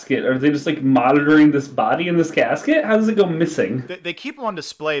casket. Are they just like monitoring this body in this casket? How does it go missing? They keep him on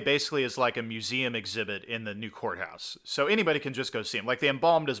display basically as like a museum exhibit in the new courthouse, so anybody can just go see him. Like they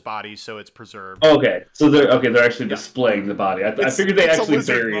embalmed his body, so it's preserved. Okay, so they're actually displaying the body. I figured they It's a actually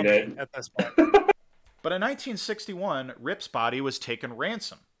lizard buried mummy it. at this point. But in 1961, Rip's body was taken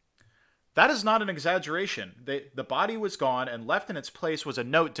ransom. That is not an exaggeration. The body was gone, and left in its place was a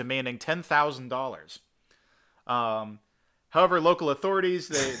note demanding $10,000. However, local authorities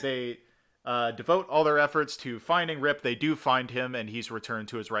they devote all their efforts to finding Rip. They do find him, and he's returned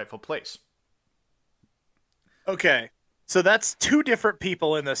to his rightful place. Okay, so that's two different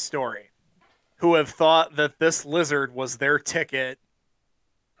people in this story who have thought that this lizard was their ticket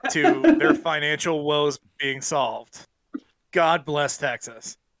to their financial woes being solved. God bless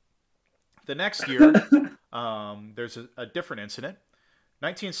Texas. The next year, there's a different incident.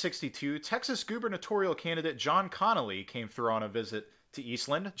 1962, Texas gubernatorial candidate John Connally came through on a visit to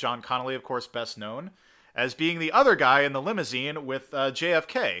Eastland. John Connally, of course, best known as being the other guy in the limousine with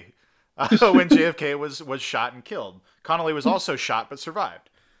JFK when JFK was shot and killed. Connally was also shot but survived.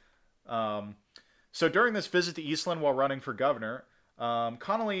 So during this visit to Eastland while running for governor,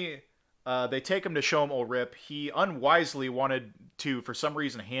 Connally, they take him to show him old Rip. He unwisely wanted to, for some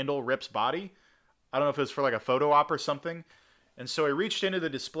reason, handle Rip's body. I don't know if it was for like a photo op or something. And so he reached into the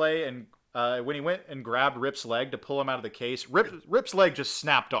display, and when he went and grabbed Rip's leg to pull him out of the case, Rip's leg just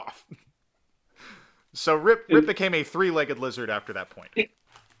snapped off. So Rip became a three-legged lizard after that point.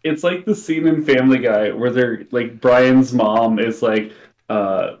 It's like the scene in Family Guy where they're like Brian's mom is like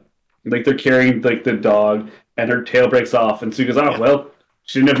they're carrying like the dog, and her tail breaks off, and so he goes, "Oh well,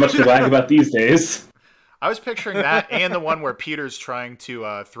 she didn't have much to wag about these days." I was picturing that and the one where Peter's trying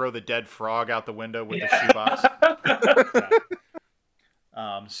to throw the dead frog out the window with the shoebox.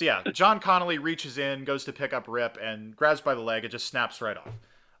 So yeah, John Connally reaches in, goes to pick up Rip, and grabs by the leg. It just snaps right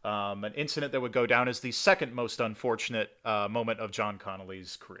off. An incident that would go down as the second most unfortunate moment of John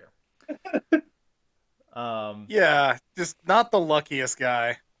Connally's career. Yeah, just not the luckiest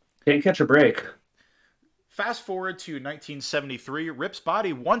guy. Can't catch a break. Fast forward to 1973, Rip's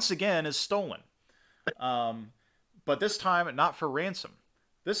body once again is stolen. But this time not for ransom.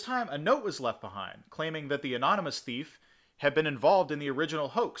 This time a note was left behind claiming that the anonymous thief had been involved in the original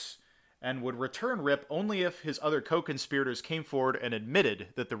hoax and would return Rip only if his other co-conspirators came forward and admitted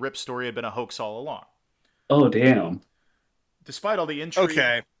that the Rip story had been a hoax all along. Oh, damn. Despite all the intrigue...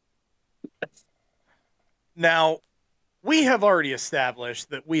 Okay. Now, we have already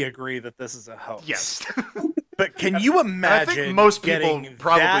established that we agree that this is a hoax. Yes. But can you imagine I think most people getting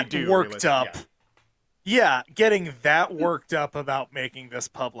probably that do worked up? Yeah. Yeah, getting that worked up about making this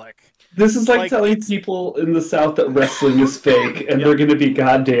public. This is like telling people in the South that wrestling is fake, and they're going to be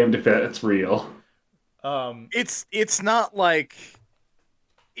goddamned if it's real. It's not like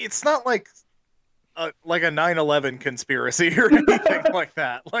a 9/11 conspiracy or anything like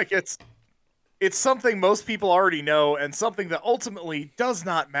that. Like it's something most people already know, and something that ultimately does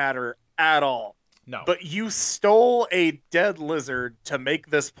not matter at all. No. But you stole a dead lizard to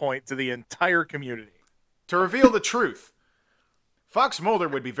make this point to the entire community. To reveal the truth. Fox Mulder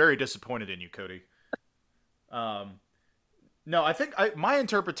would be very disappointed in you, Cody. No, I think my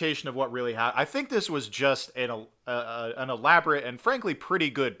interpretation of what really happened, I think this was just an elaborate and frankly pretty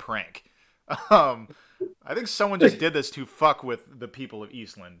good prank. I think someone just did this to fuck with the people of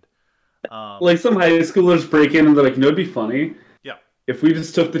Eastland. Like some high schoolers break in and they're like, "No, it'd be funny. Yeah. If we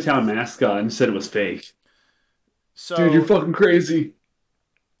just took the town mascot and said it was fake." So, dude, you're fucking crazy.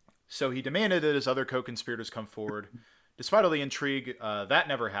 So he demanded that his other co-conspirators come forward. Despite all the intrigue, that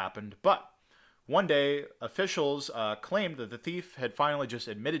never happened. But one day, officials claimed that the thief had finally just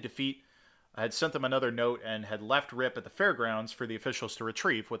admitted defeat, had sent them another note, and had left Rip at the fairgrounds for the officials to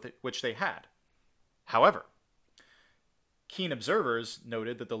retrieve, which they had. However, keen observers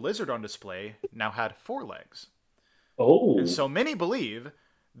noted that the lizard on display now had 4 legs. Oh. And so many believe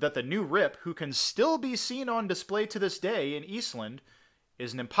that the new Rip, who can still be seen on display to this day in Eastland,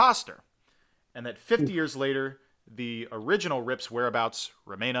 is an imposter, and that 50 years later, the original Rip's whereabouts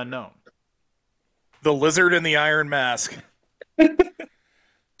remain unknown. The lizard in the iron mask.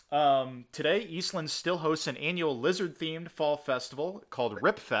 Today, Eastland still hosts an annual lizard-themed fall festival called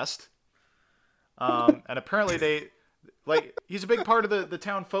Rip Fest. And apparently he's a big part of the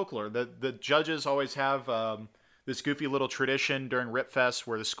town folklore. The judges always have this goofy little tradition during Rip Fest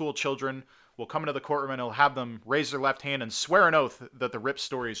where the school children will come into the courtroom and he'll have them raise their left hand and swear an oath that the Rip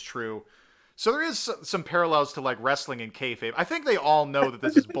story is true. So there is some parallels to like wrestling and kayfabe. I think they all know that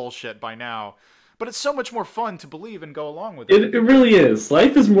this is bullshit by now, but it's so much more fun to believe and go along with it. It really is.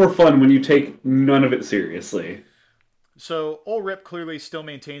 Life is more fun when you take none of it seriously. So Ohhh Rip clearly still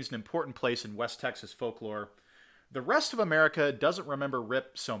maintains an important place in West Texas folklore. The rest of America doesn't remember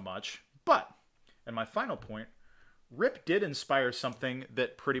Rip so much, but, and my final point, Rip did inspire something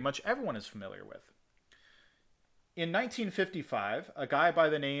that pretty much everyone is familiar with. In 1955, a guy by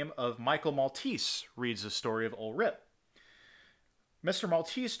the name of Michael Maltese reads the story of Ohhh Rip. Mr.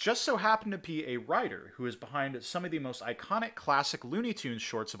 Maltese just so happened to be a writer who is behind some of the most iconic classic Looney Tunes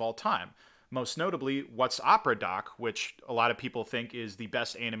shorts of all time, most notably What's Opera Doc, which a lot of people think is the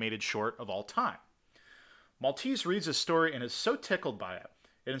best animated short of all time. Maltese reads the story and is so tickled by it,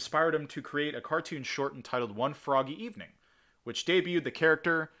 it inspired him to create a cartoon short entitled One Froggy Evening, which debuted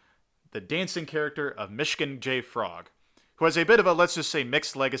the dancing character of Michigan J. Frog, who has a bit of a, let's just say,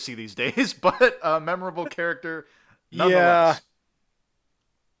 mixed legacy these days, but a memorable character nonetheless.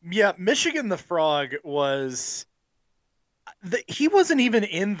 Yeah, Michigan the Frog was... he wasn't even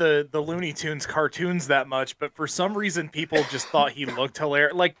in the Looney Tunes cartoons that much, but for some reason people just thought he looked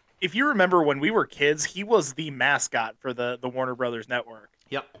hilarious. Like, if you remember when we were kids, he was the mascot for the Warner Brothers network.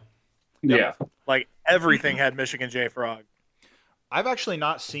 Yep. Yeah. Like, everything had Michigan J. Frog. I've actually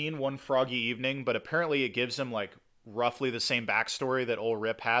not seen One Froggy Evening, but apparently it gives him like roughly the same backstory that Ohhh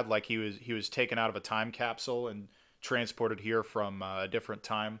Rip had. Like he was taken out of a time capsule and transported here from a different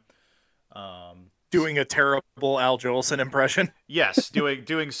time. Doing a terrible Al Jolson impression. Yes,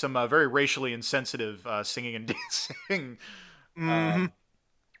 doing some very racially insensitive singing and dancing. Mm-hmm.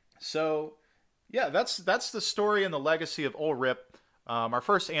 So, yeah, that's the story and the legacy of Ohhh Rip. Our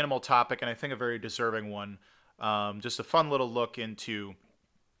first animal topic, and I think a very deserving one. Just a fun little look into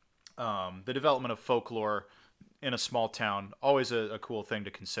the development of folklore in a small town. Always a cool thing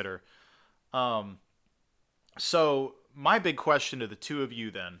to consider. So my big question to the two of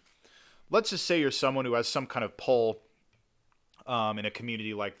you then, let's just say you're someone who has some kind of pull in a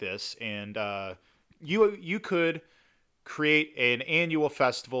community like this, and you could create an annual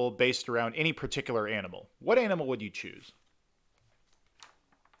festival based around any particular animal. What animal would you choose?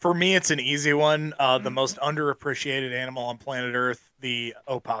 For me, it's an easy one. The most underappreciated animal on planet Earth, the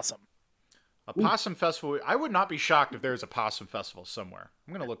opossum. A possum festival. I would not be shocked if there's a possum festival somewhere.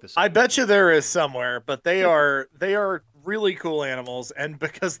 I'm going to look this up. I bet you there is somewhere, but they are really cool animals, and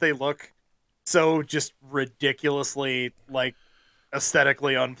because they look so just ridiculously, like,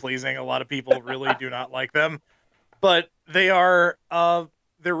 aesthetically unpleasing, a lot of people really do not like them. But they're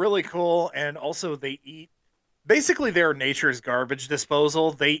really cool, and also they eat. Basically, they're nature's garbage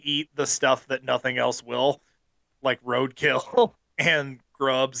disposal. They eat the stuff that nothing else will, like roadkill and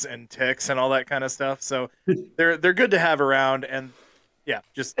grubs and ticks and all that kind of stuff. So they're good to have around. And yeah,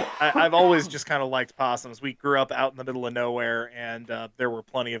 I've always just kind of liked possums. We grew up out in the middle of nowhere, and there were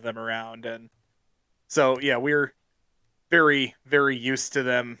plenty of them around. And so yeah, we're very, very used to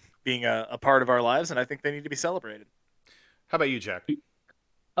them being a part of our lives, and I think they need to be celebrated. How about you, Jack?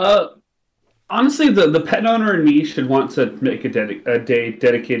 Honestly, the pet owner in me should want to make a day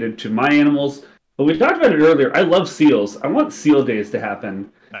dedicated to my animals. But we talked about it earlier. I love seals. I want seal days to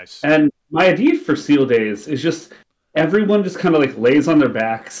happen. Nice. And my idea for seal days is just everyone just kind of like lays on their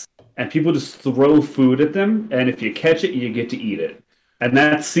backs and people just throw food at them. And if you catch it, you get to eat it. And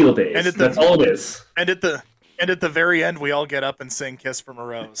that's seal days. And that's all it is. And at the very end, we all get up and sing "Kiss from a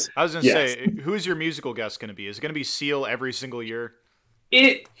Rose." I was going to say, who's your musical guest going to be? Is it going to be Seal every single year?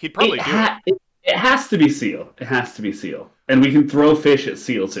 He'd probably do it. It has to be seal. It has to be seal. And we can throw fish at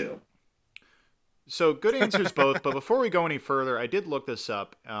seal, too. So, good answers both. But before we go any further, I did look this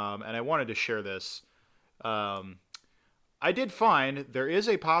up, and I wanted to share this. I did find there is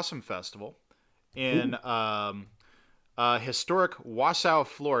a possum festival in historic Washoe,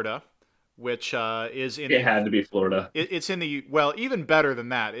 Florida, which is in... It had to be Florida. It's in the... Well, even better than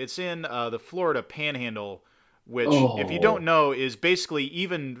that. It's in the Florida Panhandle, which, if you don't know, is basically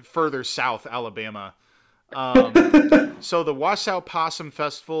even further south Alabama. So the Washoe Possum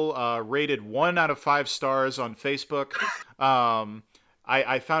Festival rated 1 out of 5 stars on Facebook.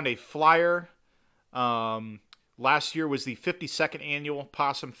 I found a flyer. Last year was the 52nd annual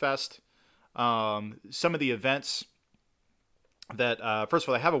Possum Fest. Some of the events that, first of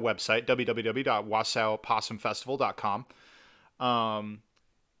all, I have a website, www.washoepossumfestival.com.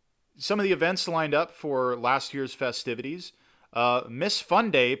 some of the events lined up for last year's festivities: Miss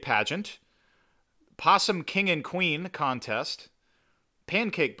Fun Day pageant, Possum King and Queen contest,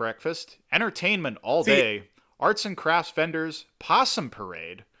 pancake breakfast, entertainment all day, arts and crafts vendors, possum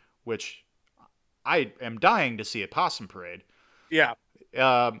parade, which I am dying to see a possum parade. Yeah.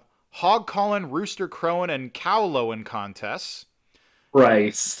 Hog calling, rooster crowing, and cow lowing contests.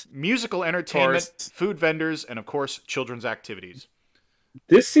 Right. Musical entertainment, food vendors, and of course, children's activities.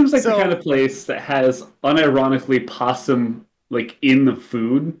 This seems like the kind of place that has unironically possum like in the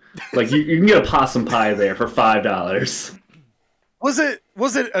food. Like you can get a possum pie there for $5. Was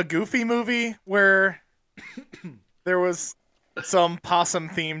it a Goofy movie where there was some possum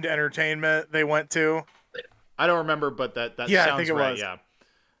themed entertainment they went to? I don't remember, but that sounds I think it right. was. Yeah.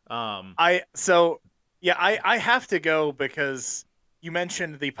 I have to go because you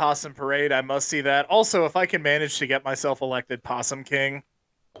mentioned the possum parade. I must see that. Also, if I can manage to get myself elected Possum King,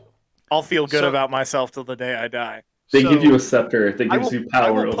 I'll feel good about myself till the day I die. They give you a scepter that gives you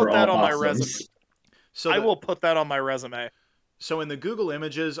power over all possums. I will put that on my resume. So in the Google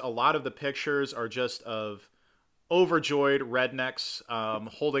images, a lot of the pictures are just of overjoyed rednecks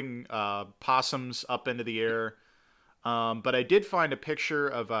holding possums up into the air. But I did find a picture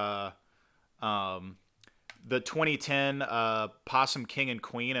of the 2010 Possum King and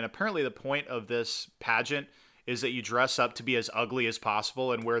Queen, and apparently the point of this pageant is that you dress up to be as ugly as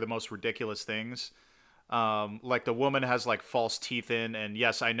possible and wear the most ridiculous things. Like the woman has like false teeth in, and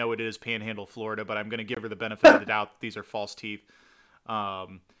yes, I know it is Panhandle, Florida, but I'm going to give her the benefit of the doubt that these are false teeth.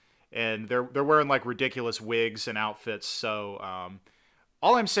 And they're wearing like ridiculous wigs and outfits. So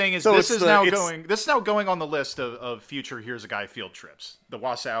all I'm saying is this is now going on the list of future Here's a Guy field trips. The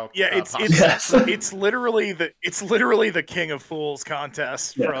Wasau. Yeah, it's literally the King of Fools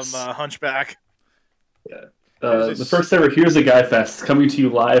contest from Hunchback. Yeah. The first ever Here's a Guy Fest coming to you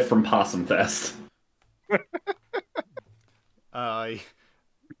live from Possum Fest.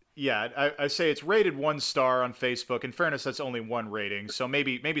 Yeah, I say it's rated 1 star on Facebook. In fairness, that's only 1 rating, so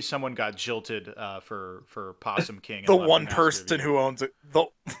maybe someone got jilted for Possum King. The one person who owns it,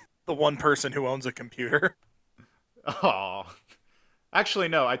 the one person who owns a computer. Oh, actually,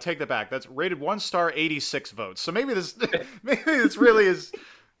 no, I take that back. That's rated 1 star, 86 votes. So maybe this really is.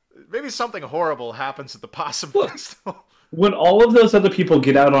 Maybe something horrible happens at the Possum Festival. When all of those other people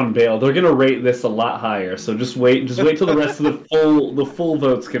get out on bail, they're gonna rate this a lot higher. So just wait till the rest of the full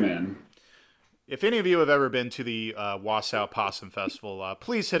votes come in. If any of you have ever been to the Wasau Possum Festival,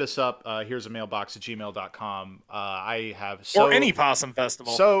 please hit us up. Here's a mailbox at gmail.com. I have or any possum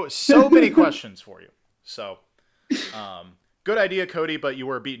festival. So many questions for you. So, good idea, Cody, but you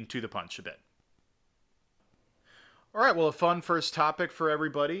were beaten to the punch a bit. All right, well, a fun first topic for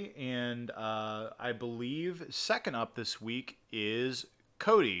everybody, and I believe second up this week is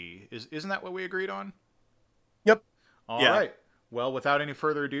Cody. Isn't that what we agreed on? Yep. All right. Well, without any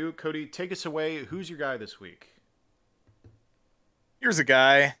further ado, Cody, take us away. Who's your guy this week? Here's a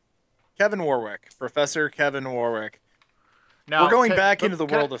guy, Kevin Warwick, Professor Kevin Warwick. Now, we're going back into the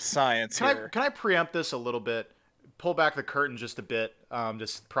world of science here. Can I preempt this a little bit? Pull back the curtain just a bit,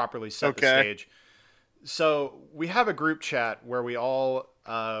 just properly set the stage. So we have a group chat where we all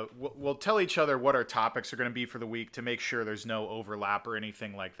we'll tell each other what our topics are going to be for the week to make sure there's no overlap or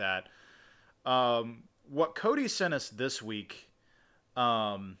anything like that. What Cody sent us this week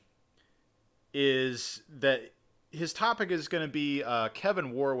is that his topic is going to be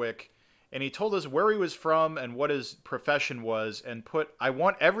Kevin Warwick, and he told us where he was from and what his profession was, and I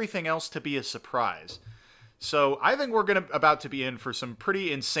want everything else to be a surprise. So I think we're about to be in for some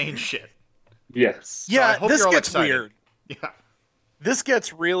pretty insane shit. Yes. Yeah, so this gets weird. Yeah. This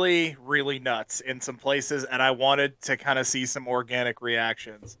gets really, really nuts in some places, and I wanted to kind of see some organic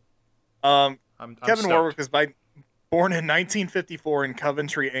reactions. I'm Kevin Warwick was born in 1954 in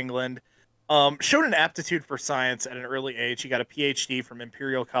Coventry, England. Showed an aptitude for science at an early age. He got a PhD from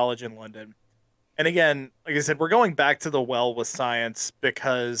Imperial College in London. And again, like I said, we're going back to the well with science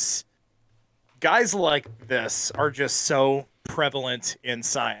because guys like this are just so prevalent in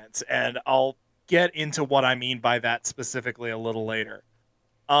science, and I'll get into what I mean by that specifically a little later.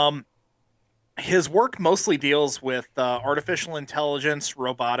 His work mostly deals with artificial intelligence,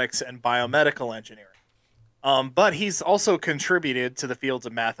 robotics, and biomedical engineering. But he's also contributed to the fields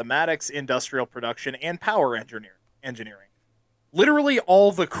of mathematics, industrial production, and power engineering. Literally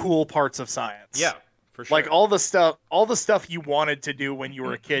all the cool parts of science. Yeah. For sure. Like all the stuff you wanted to do when you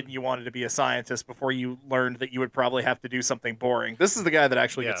were a kid and you wanted to be a scientist before you learned that you would probably have to do something boring. This is the guy that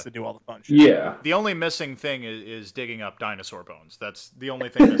actually gets to do all the fun shit. Yeah. The only missing thing is digging up dinosaur bones. That's the only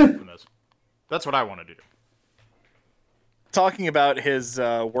thing missing from this. That's what I want to do. talking about his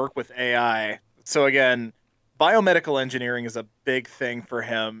work with AI. So again, biomedical engineering is a big thing for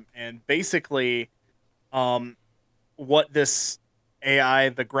him, and basically, what this AI,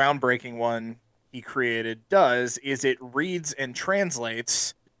 the groundbreaking one he created, does is it reads and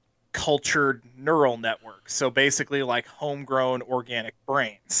translates cultured neural networks. So basically, like homegrown organic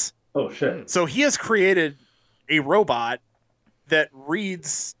brains. Oh shit! So he has created a robot that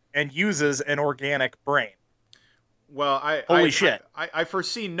reads and uses an organic brain. Well, Holy shit. I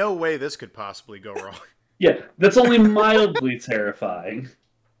foresee no way this could possibly go wrong. Yeah, that's only mildly terrifying.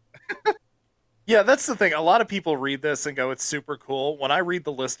 Yeah, that's the thing. A lot of people read this and go, it's super cool. When I read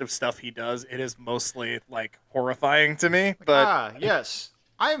the list of stuff he does, it is mostly, like, horrifying to me. But Yes.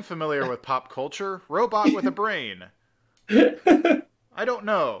 I am familiar with pop culture. Robot with a brain. I don't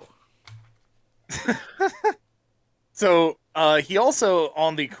know. So, he also,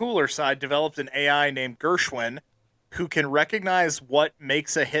 on the cooler side, developed an AI named Gershwin, who can recognize what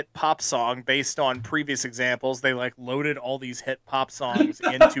makes a hit pop song based on previous examples. They, like, loaded all these hit pop songs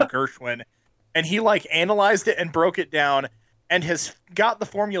into Gershwin, and he, like, analyzed it and broke it down, and has got the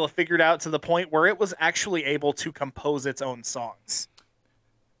formula figured out to the point where it was actually able to compose its own songs.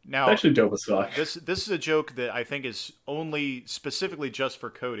 Now, It's actually dope as fuck. this is a joke that I think is only specifically just for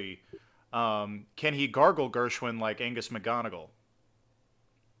Cody. Can he gargle Gershwin like Angus McGonagall?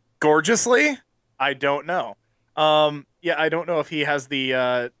 Gorgeously? I don't know. Yeah, I don't know if he has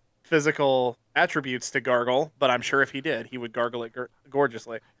the physical attributes to gargle, but I'm sure if he did, he would gargle it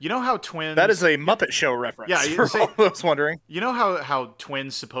gorgeously. You know how twins... That is a Muppet Show reference, Yeah, for all those wondering. You know how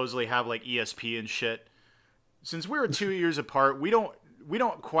twins supposedly have like ESP and shit? Since we were 2 years apart, we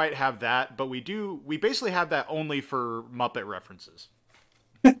don't quite have that, but we basically have that only for Muppet references.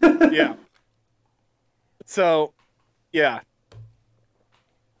 Yeah. So, yeah.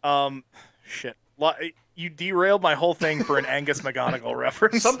 Shit. You derailed my whole thing for an Angus McGonagall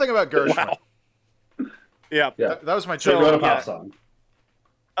reference. Something about Gershwin. Wow. Yeah. That was my So joke. wrote a pop song.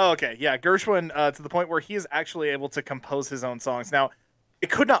 Oh, okay. Yeah, Gershwin, to the point where he is actually able to compose his own songs. Now, I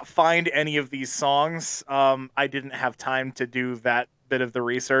could not find any of these songs. I didn't have time to do that bit of the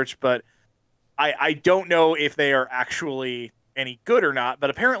research, but I don't know if they are actually any good or not, but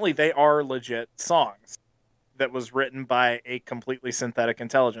apparently they are legit songs that was written by a completely synthetic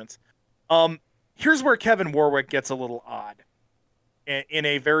intelligence. Here's where Kevin Warwick gets a little odd in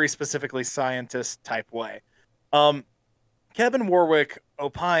a very specifically scientist type way. Kevin Warwick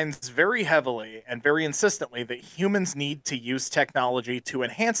opines very heavily and very insistently that humans need to use technology to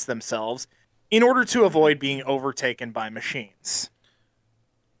enhance themselves in order to avoid being overtaken by machines.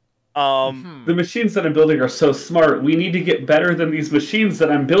 The machines that I'm building are so smart. We need to get better than these machines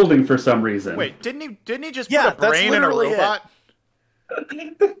that I'm building for some reason. Wait, didn't he just put a brain in a robot?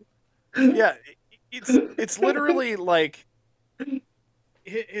 Yeah, it's literally like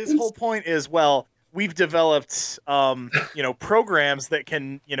his whole point is, well, we've developed programs that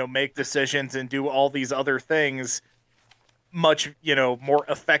can make decisions and do all these other things much more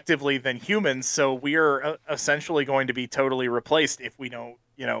effectively than humans, so we are essentially going to be totally replaced if we don't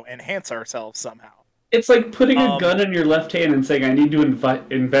enhance ourselves somehow. It's like putting a gun in your left hand and saying, I need to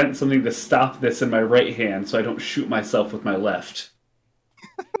invent something to stop this in my right hand so I don't shoot myself with my left.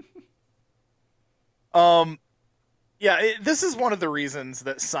 This is one of the reasons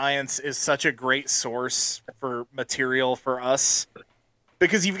that science is such a great source for material for us,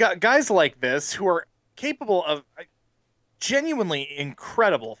 because you've got guys like this who are capable of genuinely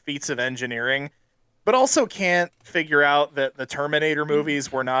incredible feats of engineering, but also can't figure out that the Terminator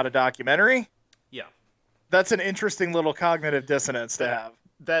movies were not a documentary. Yeah. That's an interesting little cognitive dissonance to have.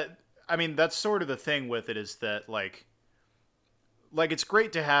 That's sort of the thing with it, is that like it's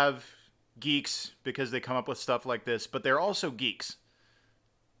great to have geeks because they come up with stuff like this, but they're also geeks.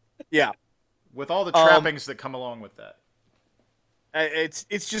 Yeah. With all the trappings that come along with that. It's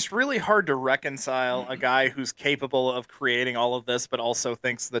just really hard to reconcile a guy who's capable of creating all of this, but also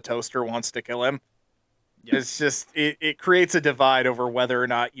thinks the toaster wants to kill him. Yep. It's just, it creates a divide over whether or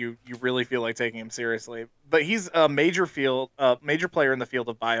not you really feel like taking him seriously. But he's a major player in the field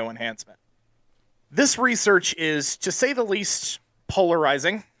of bioenhancement. This research is, to say the least,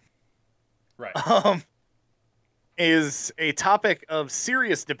 polarizing. Right. Is a topic of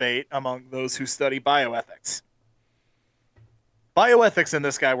serious debate among those who study bioethics. Bioethics and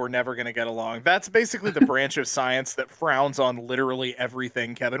this guy were never going to get along. That's basically the branch of science that frowns on literally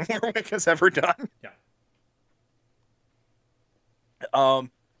everything Kevin Warwick has ever done. Yeah.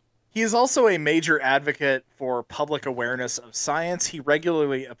 He is also a major advocate for public awareness of science. He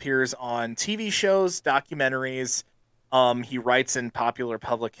regularly appears on TV shows, documentaries. He writes in popular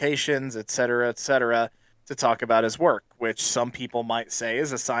publications, etc., etc., to talk about his work, which some people might say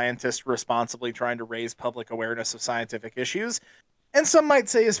is a scientist responsibly trying to raise public awareness of scientific issues, and some might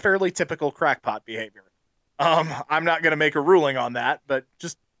say is fairly typical crackpot behavior. I'm not going to make a ruling on that, but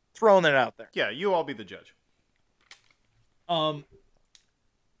just throwing it out there. Yeah, you all be the judge.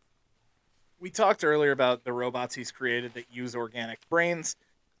 We talked earlier about the robots he's created that use organic brains.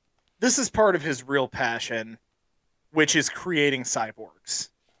 This is part of his real passion, which is creating cyborgs.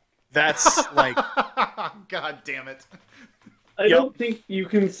 That's like... God damn it. I don't think you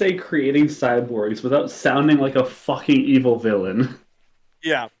can say creating cyborgs without sounding like a fucking evil villain.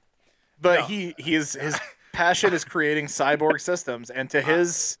 Yeah. But no. His passion is creating cyborg systems, and to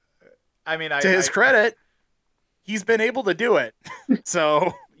his credit, he's been able to do it.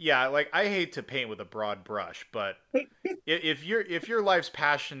 So yeah, like, I hate to paint with a broad brush, but if your life's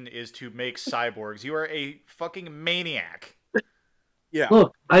passion is to make cyborgs, you are a fucking maniac. Yeah.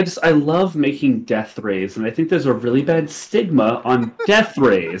 Look, I love making death rays, and I think there's a really bad stigma on death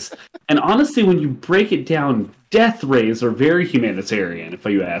rays. And honestly, when you break it down, death rays are very humanitarian, if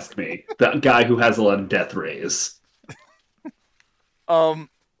you ask me. The guy who has a lot of death rays.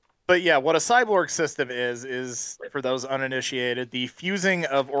 But yeah, what a cyborg system is for those uninitiated, the fusing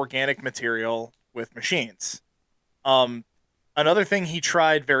of organic material with machines. Another thing he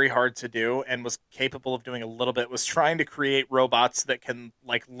tried very hard to do and was capable of doing a little bit was trying to create robots that can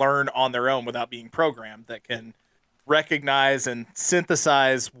like learn on their own without being programmed, that can recognize and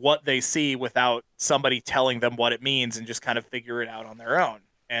synthesize what they see without somebody telling them what it means, and just kind of figure it out on their own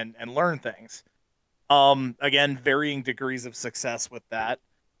and learn things. Again, varying degrees of success with that.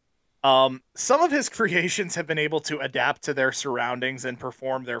 Some of his creations have been able to adapt to their surroundings and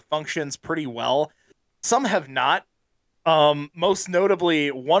perform their functions pretty well. Some have not. Most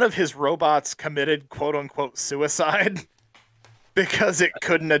notably, one of his robots committed quote-unquote suicide because it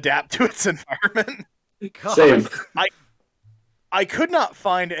couldn't adapt to its environment. Same. I could not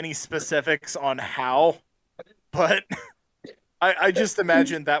find any specifics on how, but I just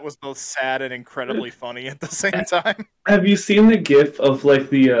imagine that was both sad and incredibly funny at the same time. Have you seen the GIF of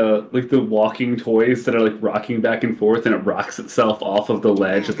like the walking toys that are like rocking back and forth, and it rocks itself off of the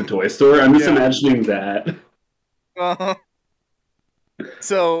ledge at the toy store? I'm just imagining that.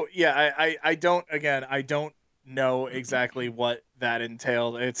 So yeah, I don't know exactly what that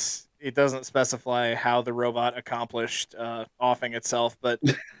entailed. It doesn't specify how the robot accomplished offing itself, but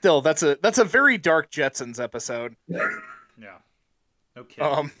still, that's a very dark Jetsons episode. Yeah.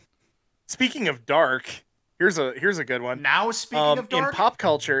 Okay. Speaking of dark, here's a good one. Now speaking of dark, in pop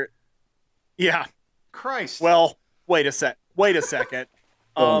culture, yeah. Christ. Well, wait a second.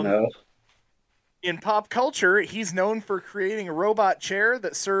 Oh no. In pop culture, he's known for creating a robot chair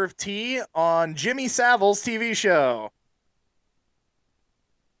that served tea on Jimmy Savile's TV show.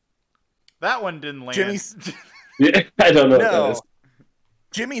 That one didn't land. Yeah, I don't know what that is.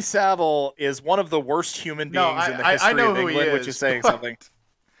 Jimmy Savile is one of the worst human beings in the history of England, which is saying something.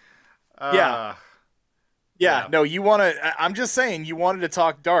 Yeah. No, you want to... I'm just saying, you wanted to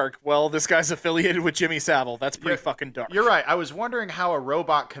talk dark. Well, this guy's affiliated with Jimmy Savile. That's pretty fucking dark. You're right. I was wondering how a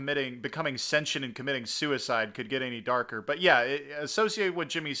robot becoming sentient and committing suicide could get any darker. But yeah, associated with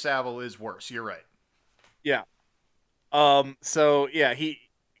Jimmy Savile is worse. You're right. Yeah. So, yeah,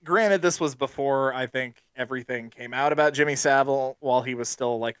 granted, this was before, I think, everything came out about Jimmy Savile while he was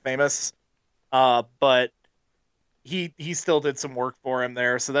still, like, famous. But he still did some work for him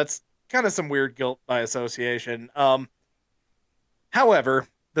there, so that's kind of some weird guilt by association. However,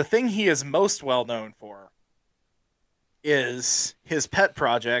 the thing he is most well known for is his pet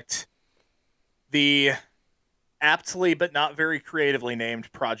project, the aptly but not very creatively named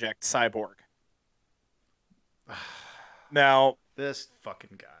Project Cyborg. Now, this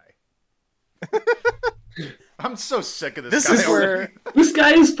fucking guy. I'm so sick of this guy. Is where this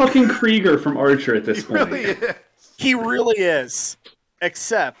guy is fucking Krieger from Archer at this point. Really is. He really is.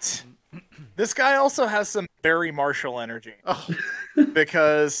 Except this guy also has some Barry Marshall energy. Oh.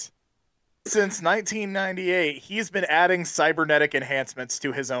 Because since 1998, he's been adding cybernetic enhancements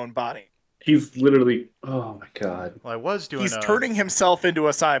to his own body. He's literally... Oh my god. Well, he's turning himself into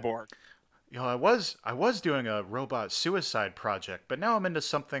a cyborg. You know, I was doing a robot suicide project, but now I'm into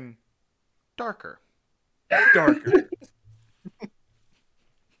something darker.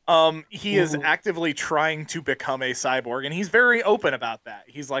 He is actively trying to become a cyborg, and he's very open about that.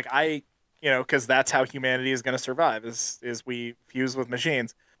 He's like, because that's how humanity is going to survive, is we fuse with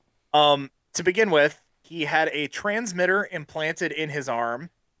machines. To begin with, he had a transmitter implanted in his arm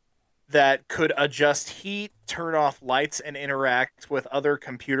that could adjust heat, turn off lights, and interact with other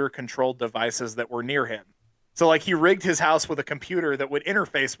computer-controlled devices that were near him. So like he rigged his house with a computer that would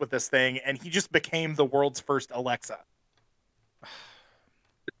interface with this thing, and he just became the world's first Alexa.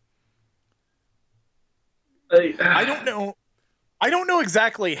 I don't know. I don't know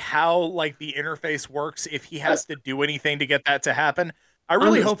exactly how like the interface works, if he has to do anything to get that to happen. I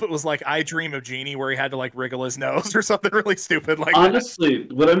really hope it was like I Dream of Jeannie, where he had to like wriggle his nose or something really stupid like honestly,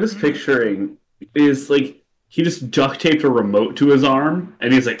 what I'm just picturing is like he just duct taped a remote to his arm,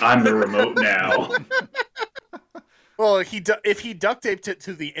 and he's like, "I'm the remote now." Well, if he duct taped it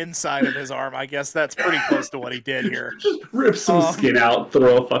to the inside of his arm, I guess that's pretty close to what he did here. Just rip some skin out,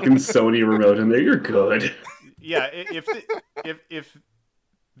 throw a fucking Sony remote in there. You're good. Yeah, if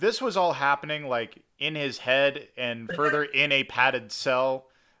this was all happening like in his head and further in a padded cell,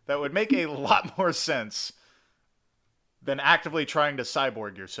 that would make a lot more sense than actively trying to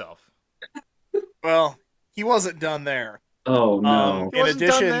cyborg yourself. Well, he wasn't done there. Oh no! In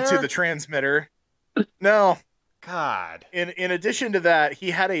addition to the transmitter, no. God. In addition to that, he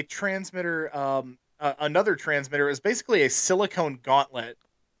had a transmitter. Another transmitter. It was basically a silicone gauntlet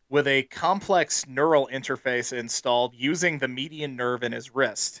with a complex neural interface installed using the median nerve in his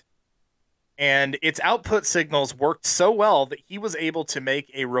wrist. And its output signals worked so well that he was able to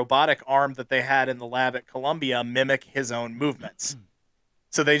make a robotic arm that they had in the lab at Columbia mimic his own movements.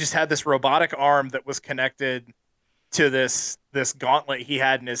 So they just had this robotic arm that was connected to this gauntlet he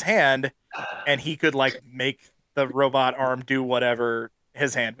had in his hand, and he could like make the robot arm do whatever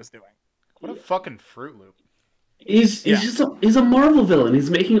his hand was doing. What a fucking Fruit Loop. He's a Marvel villain. He's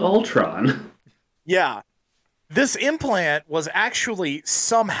making Ultron. Yeah. This implant was actually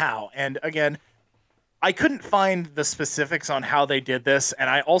somehow, and again, I couldn't find the specifics on how they did this, and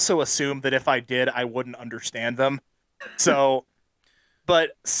I also assumed that if I did, I wouldn't understand them. So,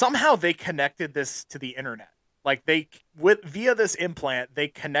 but somehow they connected this to the internet. Like via this implant, they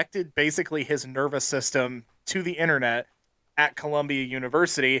connected basically his nervous system to the internet at Columbia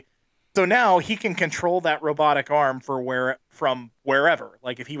University. So now he can control that robotic arm from wherever.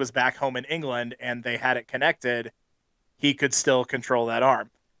 Like if he was back home in England and they had it connected, he could still control that arm.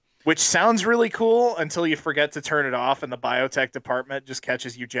 Which sounds really cool until you forget to turn it off and the biotech department just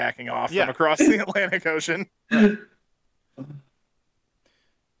catches you jacking off from across the Atlantic Ocean.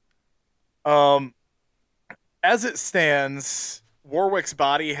 As it stands, Warwick's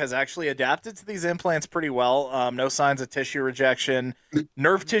body has actually adapted to these implants pretty well. No signs of tissue rejection.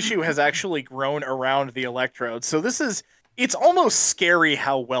 Nerve tissue has actually grown around the electrodes. So it's almost scary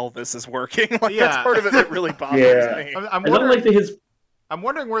how well this is working. That's part of it that really bothers me. I'm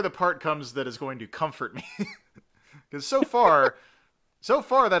wondering where the part comes that is going to comfort me. Because so far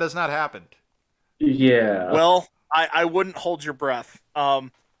that has not happened. Yeah. Well, I wouldn't hold your breath.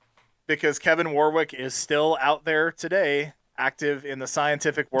 Because Kevin Warwick is still out there today, active in the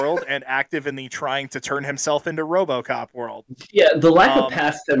scientific world and active in the trying to turn himself into RoboCop world. Yeah, the lack of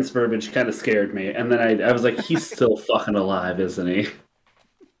past tense verbiage kind of scared me. And then I was like, he's still fucking alive, isn't he?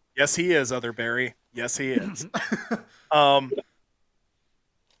 Yes, he is, Other Barry. Yes, he is.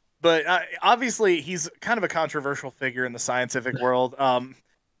 But obviously, he's kind of a controversial figure in the scientific world.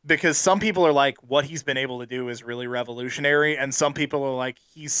 Because some people are like, what he's been able to do is really revolutionary, and some people are like,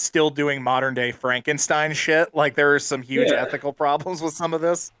 he's still doing modern day Frankenstein shit. Like there are some huge ethical problems with some of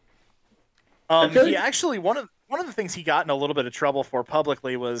this. He actually one of the things he got in a little bit of trouble for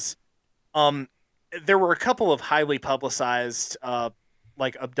publicly was, there were a couple of highly publicized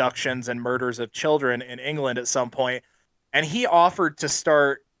like abductions and murders of children in England at some point, and he offered to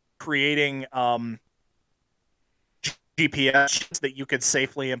start creating GPS that you could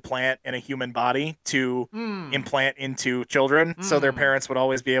safely implant in a human body to implant into children, so their parents would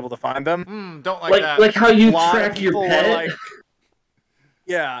always be able to find them. Don't like that. Like how you track your pet.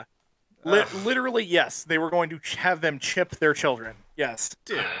 Literally, yes. They were going to have them chip their children. Yes,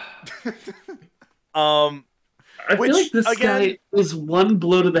 dude. I feel like this guy is one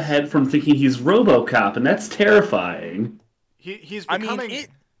blow to the head from thinking he's RoboCop, and that's terrifying. He's becoming.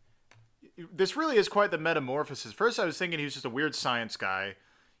 This really is quite the metamorphosis. First, I was thinking he was just a weird science guy.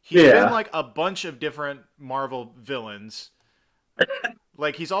 He's been like a bunch of different Marvel villains.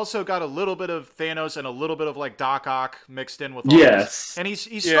 Like he's also got a little bit of Thanos and a little bit of like Doc Ock mixed in with all this. And he's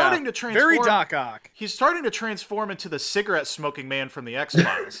starting to transform. Very Doc Ock. He's starting to transform into the cigarette smoking man from the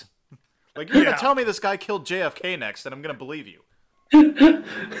X-Files. Like you're gonna tell me this guy killed JFK next, and I'm gonna believe you.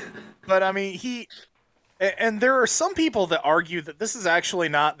 But I mean, and there are some people that argue that this is actually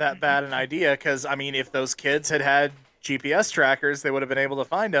not that bad an idea, because, I mean, if those kids had GPS trackers, they would have been able to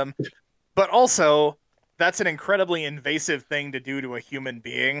find them. But also, that's an incredibly invasive thing to do to a human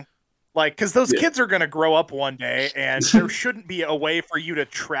being. Like, because those kids are going to grow up one day, and there shouldn't be a way for you to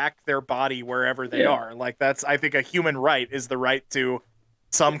track their body wherever they are. Like, that's, I think, a human right is the right to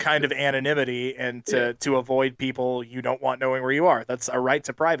some kind of anonymity and to avoid people you don't want knowing where you are. That's a right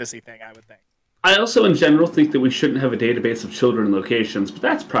to privacy thing, I would think. I also, in general, think that we shouldn't have a database of children locations, but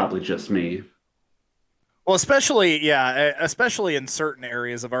that's probably just me. Well, especially in certain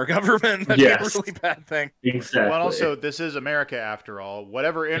areas of our government, that'd be a really bad thing. Exactly. Well, also, this is America after all.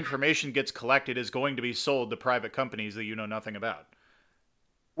 Whatever information gets collected is going to be sold to private companies that you know nothing about.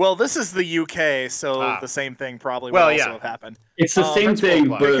 Well, this is the UK, so the same thing probably would also have happened. It's the same thing,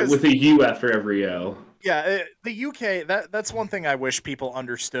 but with a U after every O. Yeah, the UK, that's one thing I wish people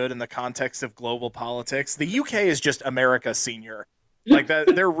understood in the context of global politics. The UK is just America senior. Like,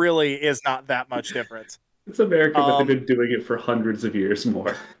 that, there really is not that much difference. It's America, but they've been doing it for hundreds of years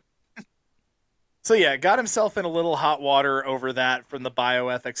more. So yeah, got himself in a little hot water over that from the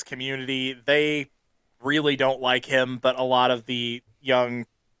bioethics community. They really don't like him, but a lot of the young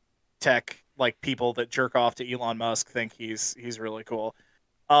tech people that jerk off to Elon Musk think he's really cool.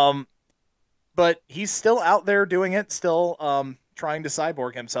 But he's still out there doing it, still trying to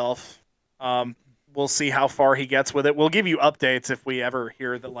cyborg himself. We'll see how far he gets with it. We'll give you updates if we ever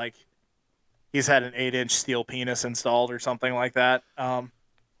hear that he's had an 8-inch steel penis installed or something like that.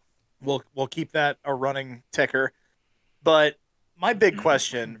 We'll keep that a running ticker. But my big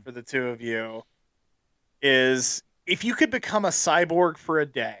question for the two of you is, if you could become a cyborg for a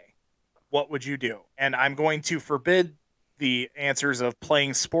day, what would you do? And I'm going to forbid the answers of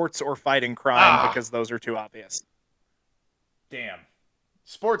playing sports or fighting crime because those are too obvious. Damn.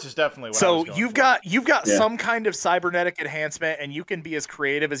 Sports is definitely what I was going you've for. you've got some kind of cybernetic enhancement, and you can be as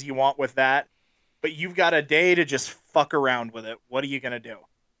creative as you want with that, but you've got a day to just fuck around with it. What are you going to do?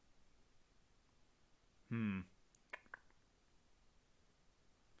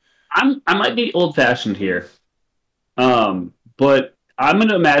 I might be old-fashioned here, but I'm going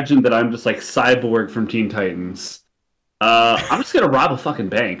to imagine that I'm just like Cyborg from Teen Titans. I'm just going to rob a fucking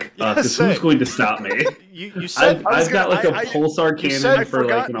bank, because who's going to stop me? You said I've got a pulsar cannon for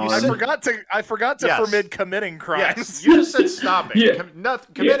an arm. I forgot to forbid committing crimes. Yes. You just said stopping.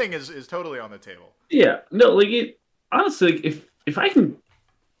 Committing is totally on the table. Yeah, no, honestly, if I can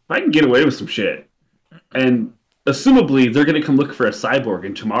get away with some shit, and assumably they're gonna come look for a cyborg,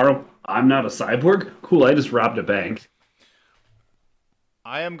 and tomorrow I'm not a cyborg. Cool, I just robbed a bank.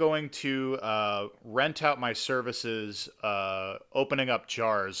 I am going to rent out my services, opening up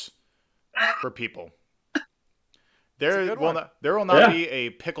jars for people. There will not be a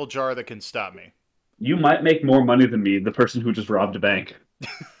pickle jar that can stop me. You might make more money than me, the person who just robbed a bank.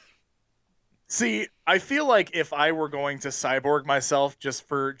 See, I feel like if I were going to cyborg myself just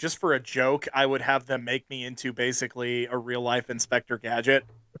for a joke, I would have them make me into basically a real life Inspector Gadget.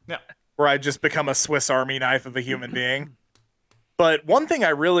 Yeah. Where I just become a Swiss Army knife of a human being. But one thing I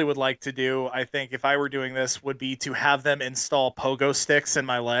really would like to do, I think, if I were doing this, would be to have them install pogo sticks in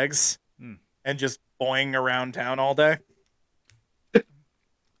my legs and just boing around town all day. Oh,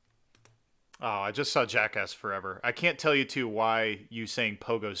 I just saw Jackass Forever. I can't tell you, too, why you saying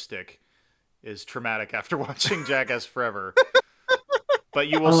pogo stick is traumatic after watching Jackass Forever. But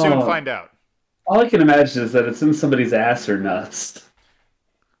you will soon find out. All I can imagine is that it's in somebody's ass or nuts.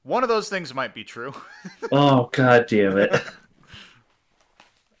 One of those things might be true. Oh, god damn it.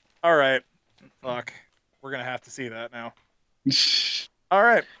 All right. Fuck. We're going to have to see that now. All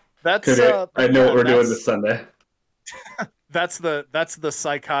right. That's I know what we're doing this Sunday. That's the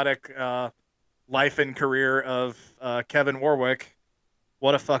psychotic life and career of Kevin Warwick.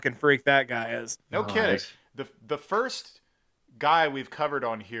 What a fucking freak that guy is. No kidding. The first guy we've covered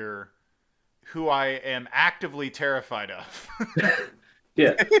on here who I am actively terrified of.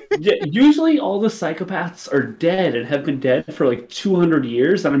 Yeah. Usually all the psychopaths are dead and have been dead for 200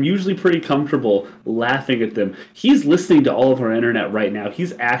 years, and I'm usually pretty comfortable laughing at them. He's listening to all of our internet right now.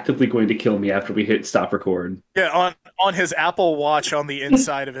 He's actively going to kill me after we hit stop record. Yeah, on his Apple Watch on the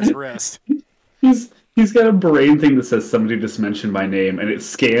inside of his wrist. He's got a brain thing that says somebody just mentioned my name, and it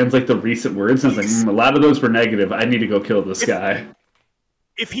scans the recent words, and it's a lot of those were negative. I need to go kill this guy.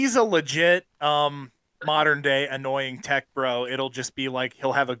 If he's a legit modern day annoying tech bro, it'll just be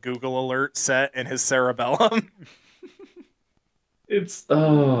he'll have a Google alert set in his cerebellum. It's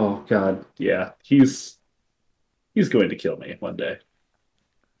oh god, yeah. He's going to kill me one day.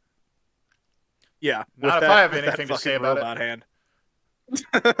 Yeah. Not if I have anything to say about it. Hand.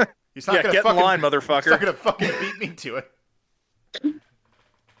 He's not gonna get in line, motherfucker. He's not gonna fucking beat me to it.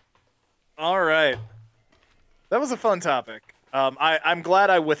 All right. That was a fun topic. I'm glad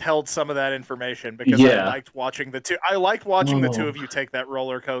I withheld some of that information because Yeah. I liked watching the two. I liked watching the two Oh. of you take that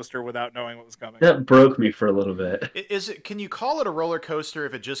roller coaster without knowing what was coming. That broke me for a little bit. Is it? Can you call it a roller coaster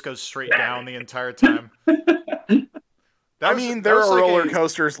if it just goes straight down the entire time? I mean, there are roller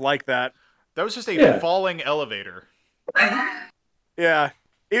coasters like that. That was just a falling elevator. Yeah.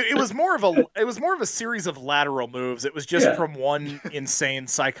 It was more of a series of lateral moves. It was just from one insane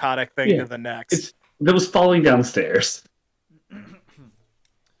psychotic thing to the next. That was falling downstairs.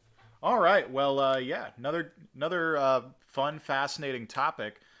 All right. Well, another fun, fascinating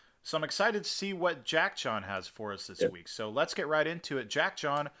topic. So I'm excited to see what Jack John has for us this week. So let's get right into it. Jack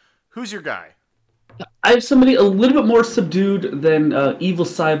John, who's your guy? I have somebody a little bit more subdued than Evil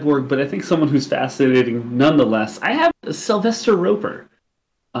Cyborg, but I think someone who's fascinating nonetheless. I have Sylvester Roper,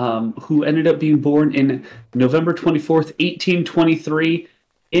 who ended up being born in November 24th, 1823,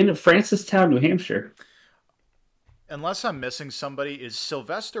 in Francistown, New Hampshire. Unless I'm missing somebody, is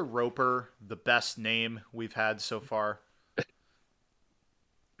Sylvester Roper the best name we've had so far?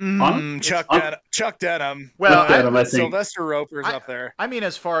 Chuck Denham. Well, Denham, I think. Sylvester Roper's up there. I mean,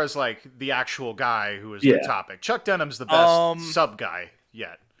 as far as like the actual guy who is the topic, Chuck Denham's the best sub guy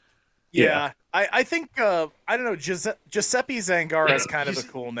yet. Yeah. I think I don't know. Giuseppe Zangara is kind of a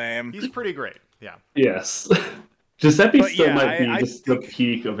cool name. He's pretty great. Yeah. Yes. Giuseppe still might be just the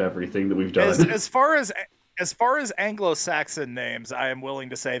peak of everything that we've done. As far as Anglo-Saxon names, I am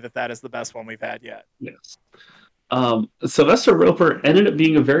willing to say that is the best one we've had yet. Yes. Sylvester Roper ended up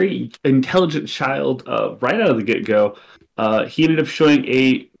being a very intelligent child right out of the get-go. He ended up showing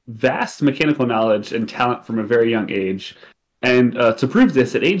a vast mechanical knowledge and talent from a very young age. And to prove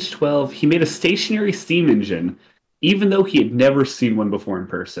this, at age 12, he made a stationary steam engine, even though he had never seen one before in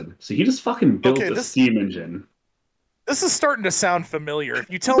person. So he just fucking built a steam engine. This is starting to sound familiar. If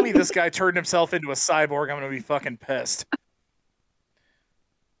you tell me this guy turned himself into a cyborg, I'm going to be fucking pissed.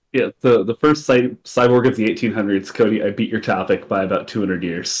 Yeah, the first cyborg of the 1800s, Cody, I beat your topic by about 200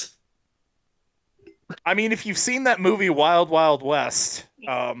 years. I mean, if you've seen that movie Wild Wild West,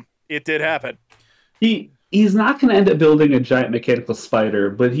 it did happen. He's not going to end up building a giant mechanical spider,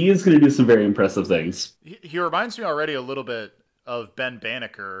 but he is going to do some very impressive things. He reminds me already a little bit of Ben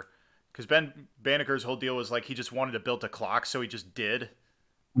Banneker, because Ben Banneker's whole deal was like he just wanted to build a clock, so he just did.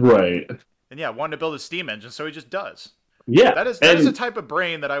 Right. And yeah, wanted to build a steam engine, so he just does. Yeah. That is a type of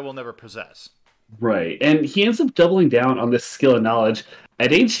brain that I will never possess. Right. And he ends up doubling down on this skill and knowledge.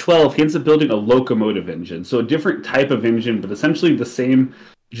 At age 12, he ends up building a locomotive engine. So a different type of engine, but essentially the same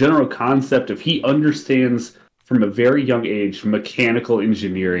general concept of he understands from a very young age mechanical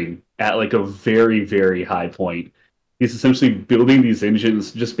engineering at like a very, very high point. He's essentially building these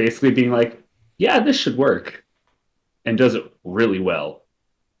engines, just basically being like, yeah, this should work. And does it really well.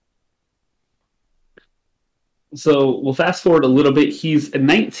 So we'll fast forward a little bit. He's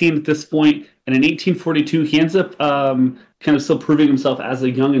 19 at this point, and in 1842, he ends up kind of still proving himself as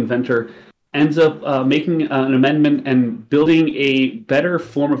a young inventor, ends up making an amendment and building a better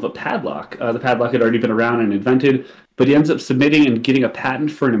form of a padlock. The padlock had already been around and invented, but he ends up submitting and getting a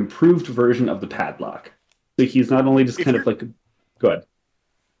patent for an improved version of the padlock. So he's not only just kind of like... Go ahead.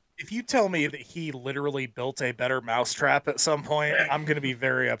 If you tell me that he literally built a better mousetrap at some point, I'm going to be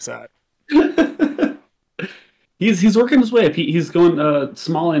very upset. He's working his way up. He's going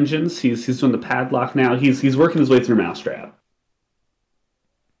small engines. He's doing the padlock now. He's working his way through mousetrap.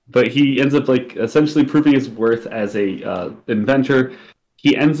 But he ends up like essentially proving his worth as a inventor.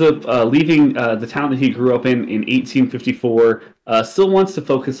 He ends up leaving the town that he grew up in 1854. Still wants to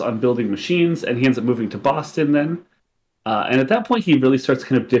focus on building machines, and he ends up moving to Boston then. And at that point, he really starts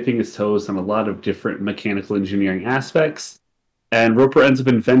kind of dipping his toes on a lot of different mechanical engineering aspects. And Roper ends up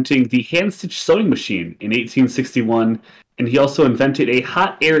inventing the hand-stitched sewing machine in 1861, and he also invented a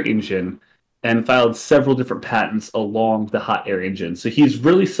hot air engine and filed several different patents along the hot air engine. So he's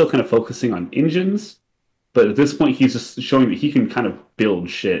really still kind of focusing on engines, but at this point he's just showing that he can kind of build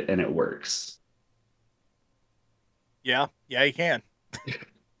shit and it works. Yeah, he can.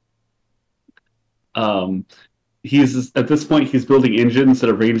 He's at this point he's building engines that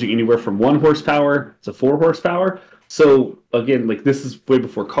are ranging anywhere from 1 horsepower to 4 horsepower. So again, like this is way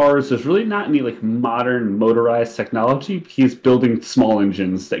before cars. There's really not any like modern motorized technology. He's building small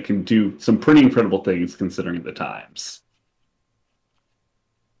engines that can do some pretty incredible things considering the times.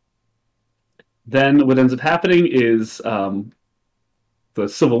 Then what ends up happening is the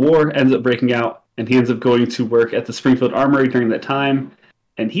Civil War ends up breaking out, and he ends up going to work at the Springfield Armory during that time,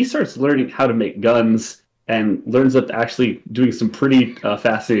 and he starts learning how to make guns and learns up to actually doing some pretty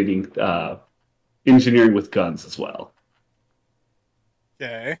fascinating engineering with guns as well.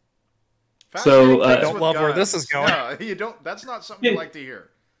 Okay. So don't love where this is going. No, you don't. That's not something you like to hear.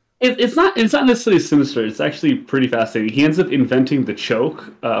 it's not necessarily sinister. It's actually pretty fascinating. He ends up inventing the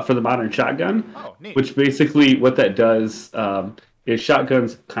choke for the modern shotgun. Oh, neat. Which basically what that does is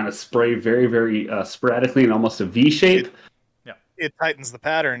shotguns kind of spray very, very sporadically in almost a V shape. It tightens the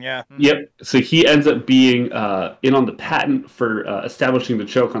pattern, yeah. Yep. So he ends up being in on the patent for establishing the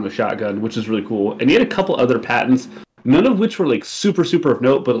choke on the shotgun, which is really cool. And he had a couple other patents, none of which were like super, super of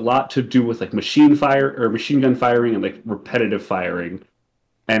note, but a lot to do with like machine gun firing and like repetitive firing.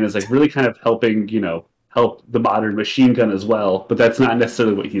 And is like really kind of helping, help the modern machine gun as well. But that's not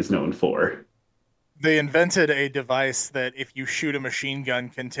necessarily what he's known for. They invented a device that if you shoot a machine gun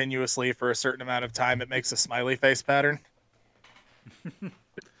continuously for a certain amount of time, it makes a smiley face pattern.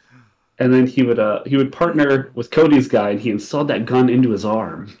 And then he would partner with Cody's guy, and he installed that gun into his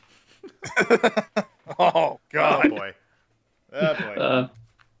arm. Oh God! Oh boy! Oh boy!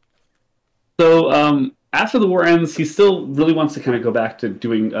 So after the war ends, he still really wants to kind of go back to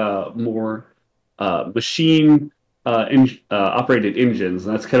doing more machine operated engines,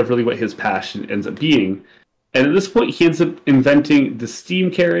 and that's kind of really what his passion ends up being. And at this point, he ends up inventing the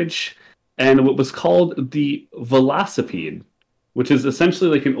steam carriage and what was called the velocipede, which is essentially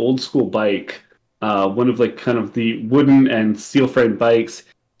like an old school bike, one of like kind of the wooden and steel framed bikes.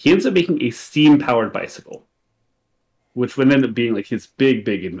 He ends up making a steam powered bicycle, which would end up being like his big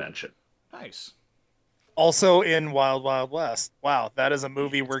invention. Nice. Also in Wild Wild West. Wow, that is a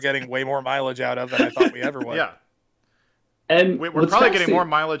movie we're getting way more mileage out of than I thought we ever would. Yeah. And we're probably getting more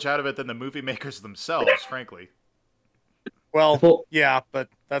mileage out of it than the movie makers themselves, frankly. Well, yeah, but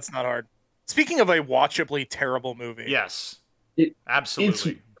that's not hard. Speaking of a watchably terrible movie. Yes.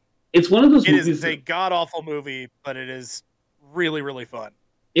 Absolutely. It's one of those movies. It is a god-awful movie, but it is really, really fun.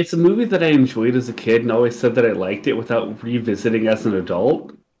 It's a movie that I enjoyed as a kid and always said that I liked it without revisiting as an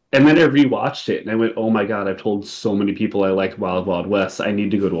adult. And then I rewatched it and I went, oh my God, I've told so many people I liked Wild Wild West. I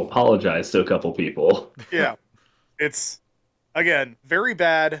need to go to apologize to a couple people. Yeah. It's, again, very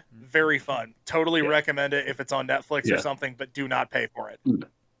bad, very fun. Totally recommend it if it's on Netflix or something, but do not pay for it.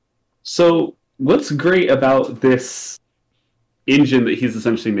 So what's great about this engine that he's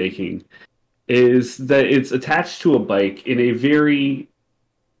essentially making is that it's attached to a bike in a very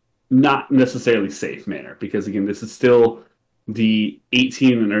not necessarily safe manner, because again, this is still the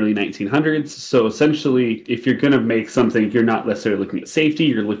 18 and early 1900s. So essentially, if you're going to make something, you're not necessarily looking at safety,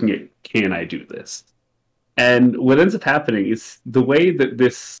 you're looking at, can I do this? And what ends up happening is the way that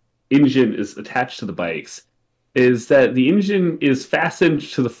this engine is attached to the bikes is that the engine is fastened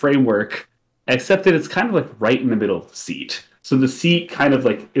to the framework, except that it's kind of like right in the middle of the seat. So the seat kind of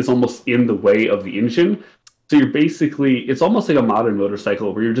like is almost in the way of the engine. So you're basically, it's almost like a modern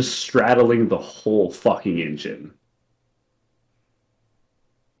motorcycle where you're just straddling the whole fucking engine.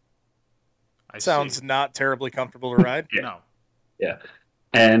 Sounds not terribly comfortable to ride. No. Yeah.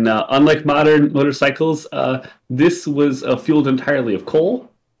 And unlike modern motorcycles, this was fueled entirely of coal.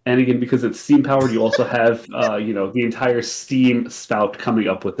 And again, because it's steam powered, you also have, the entire steam spout coming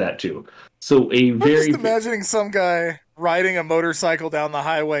up with that too. So I'm just imagining some guy riding a motorcycle down the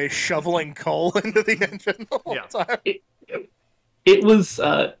highway, shoveling coal into the engine the whole time. It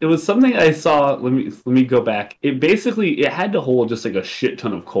was something I saw. Let me go back. It had to hold just like a shit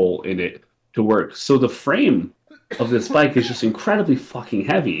ton of coal in it to work. So the frame of this bike is just incredibly fucking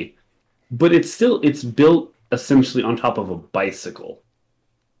heavy, but it's built essentially on top of a bicycle.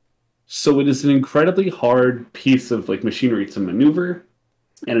 So it is an incredibly hard piece of like machinery to maneuver.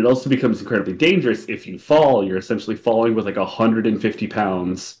 And it also becomes incredibly dangerous. If you fall, you're essentially falling with like 150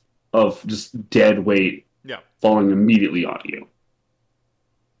 pounds of just dead weight falling immediately on you.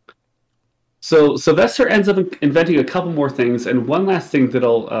 So Sylvester ends up inventing a couple more things. And one last thing that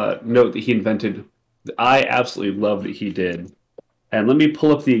I'll note that he invented that I absolutely love that he did. And let me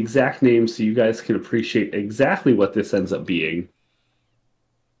pull up the exact name so you guys can appreciate exactly what this ends up being.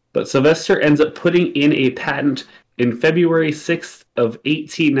 But Sylvester ends up putting in a patent in February 6th of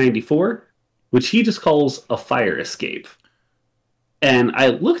 1894, which he just calls a fire escape. And I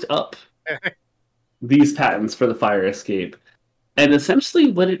looked up these patents for the fire escape, and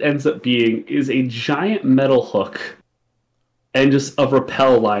essentially what it ends up being is a giant metal hook and just a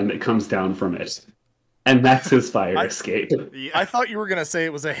rappel line that comes down from it. And that's his fire escape. I thought you were going to say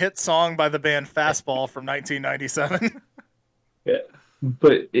it was a hit song by the band Fastball from 1997. Yeah.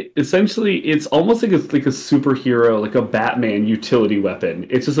 But essentially, it's almost like a superhero, like a Batman utility weapon.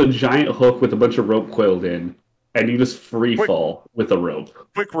 It's just a giant hook with a bunch of rope coiled in, and you just free fall with a rope.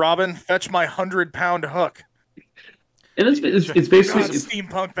 Quick, Robin, fetch my 100-pound hook. And it's basically... God,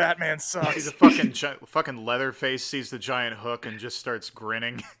 steampunk Batman sucks. He's a fucking Leatherface sees the giant hook and just starts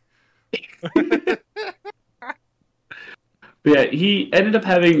grinning. But yeah, he ended up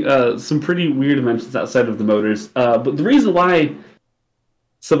having some pretty weird inventions outside of the motors. But the reason why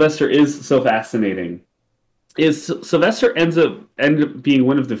Sylvester is so fascinating is Sylvester ended up being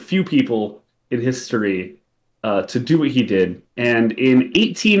one of the few people in history to do what he did. And in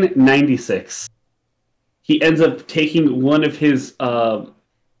 1896, he ends up taking one of his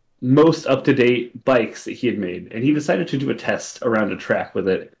most up-to-date bikes that he had made, and he decided to do a test around a track with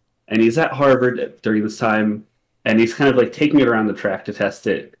it. And he's at Harvard during this time, and he's kind of like taking it around the track to test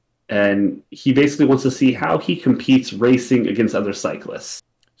it. And he basically wants to see how he competes racing against other cyclists.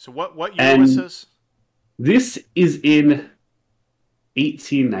 So what year was this? This is in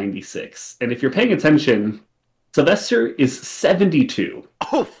 1896. And if you're paying attention, Sylvester is 72.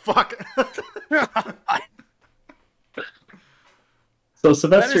 Oh, fuck. So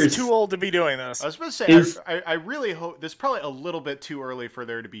Sylvester is too old to be doing this. I was supposed to say, I really hope there's probably a little bit too early for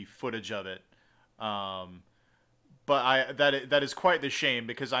there to be footage of it. But that is quite the shame,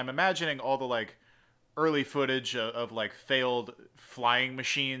 because I'm imagining all the like early footage of like failed flying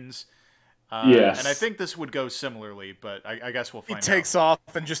machines. Yes. And I think this would go similarly, but I guess we'll find out. It takes off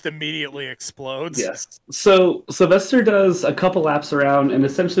and just immediately explodes. Yes. So Sylvester does a couple laps around, and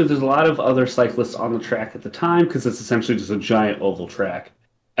essentially there's a lot of other cyclists on the track at the time, because it's essentially just a giant oval track.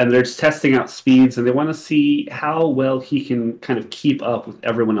 And they're just testing out speeds, and they want to see how well he can kind of keep up with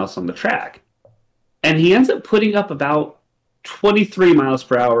everyone else on the track. And he ends up putting up about 23 miles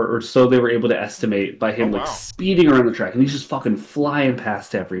per hour or so, they were able to estimate, by him like speeding around the track, and he's just fucking flying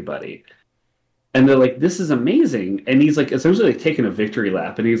past everybody. And they're like, this is amazing. And he's like essentially like taking a victory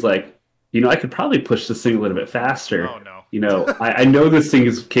lap, and he's like, I could probably push this thing a little bit faster. Oh no. I know this thing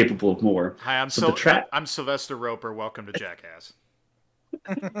is capable of more. Hi, I'm I'm Sylvester Roper. Welcome to Jackass.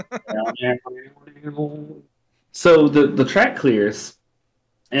 So the track clears,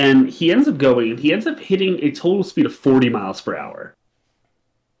 and he ends up hitting a total speed of 40 miles per hour.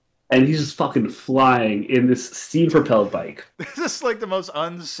 And he's just fucking flying in this steam-propelled bike. This is like the most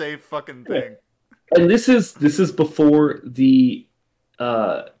unsafe fucking thing. And this is before the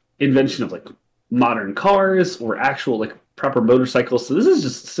invention of like modern cars or actual like proper motorcycles. So this is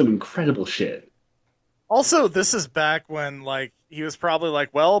just some incredible shit. Also, this is back when like he was probably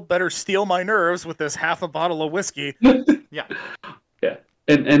like, well, better steal my nerves with this half a bottle of whiskey. Yeah. Yeah.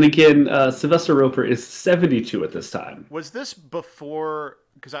 And again, Sylvester Roper is 72 at this time. Was this before,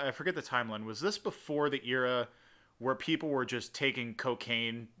 because I forget the timeline, was this before the era where people were just taking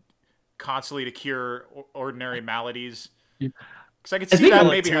cocaine constantly to cure ordinary maladies? Because I could see that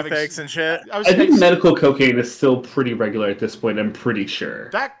maybe having and shit. I think medical cocaine is still pretty regular at this point, I'm pretty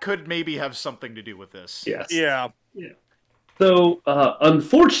sure. That could maybe have something to do with this. Yes. Yeah. So,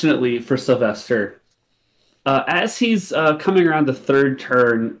 unfortunately for Sylvester, as he's coming around the third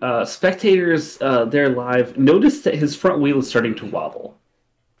turn, spectators there live notice that his front wheel is starting to wobble.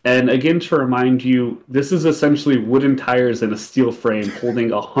 And again, to remind you, this is essentially wooden tires and a steel frame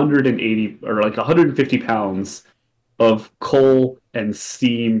holding 180 or like 150 pounds of coal and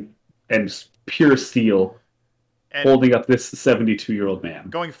steam and pure steel, and holding up this 72-year-old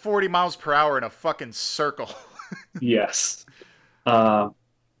man. Going 40 miles per hour in a fucking circle. Yes.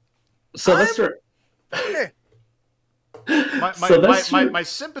 Sylvester... My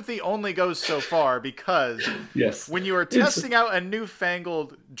sympathy only goes so far, because yes, when you are testing out a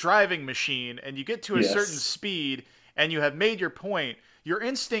newfangled driving machine and you get to a certain speed and you have made your point, your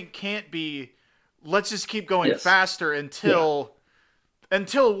instinct can't be, let's just keep going faster until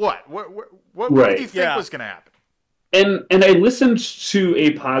what? What do you think was going to happen? And I listened to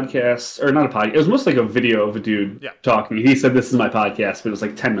a podcast, or not a podcast, it was mostly like a video of a dude talking. He said, this is my podcast, but it was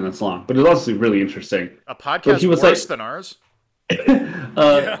like 10 minutes long. But it was also really interesting. A podcast worse than ours?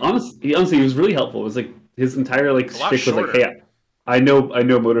 Honestly, he was really helpful. It was like his entire like shtick was like, hey, I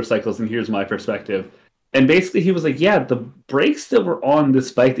know motorcycles, and here's my perspective. And basically he was like, yeah, the brakes that were on this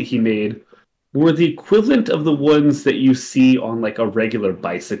bike that he made were the equivalent of the ones that you see on like a regular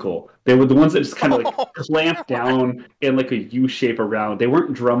bicycle. They were the ones that just kind of like clamped down in like a U shape around. They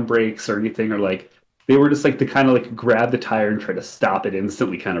weren't drum brakes or anything, or like they were just like the kind of like grab the tire and try to stop it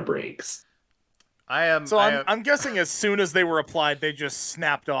instantly kind of brakes. I'm guessing as soon as they were applied, they just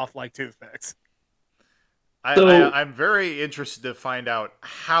snapped off like toothpicks. I'm very interested to find out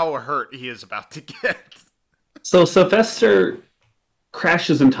how hurt he is about to get. So Sylvester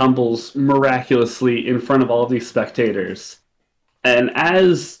crashes and tumbles miraculously in front of all of these spectators. And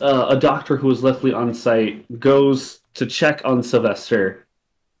as a doctor who was luckily on site goes to check on Sylvester,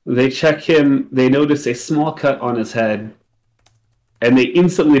 they check him, they notice a small cut on his head, and they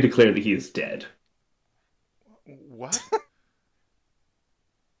instantly declare that he is dead. What?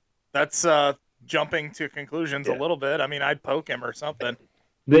 That's jumping to conclusions a little bit. I mean, I'd poke him or something.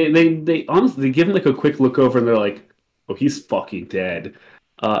 They honestly, they give him like a quick look over and they're like, oh, he's fucking dead.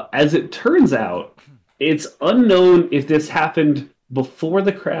 As it turns out, it's unknown if this happened before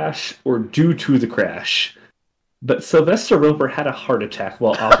the crash or due to the crash. But Sylvester Roper had a heart attack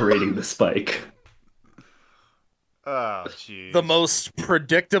while operating the spike. Oh, jeez. The most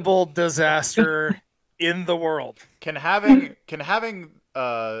predictable disaster in the world. Can having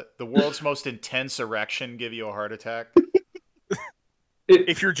the world's most intense erection give you a heart attack?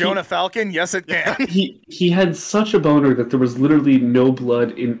 If you're Jonah Falcon, yes, it can. He had such a boner that there was literally no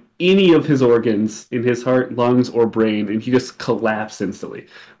blood in any of his organs, in his heart, lungs, or brain, and he just collapsed instantly.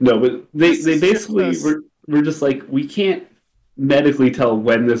 No, but they basically were just like, we can't medically tell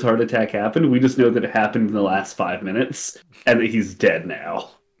when this heart attack happened. We just know that it happened in the last 5 minutes, and that he's dead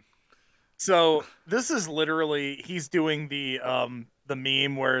now. So this is literally, he's doing the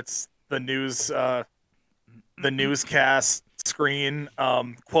meme where it's the newscast screen,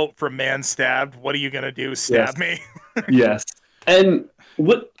 quote from Man Stabbed, what are you gonna do, stab me? Yes. And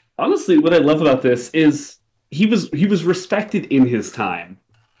what I love about this is he was respected in his time.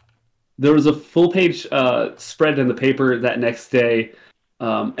 There was a full page spread in the paper that next day,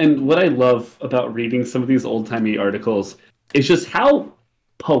 and what I love about reading some of these old timey articles is just how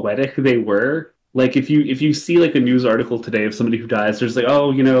poetic they were. Like if you see like a news article today of somebody who dies, there's like,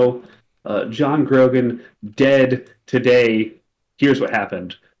 oh, John Grogan dead today. Here's what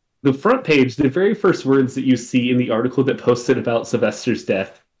happened. The front page, the very first words that you see in the article that posted about Sylvester's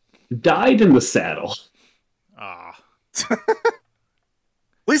death, died in the saddle. Ah. At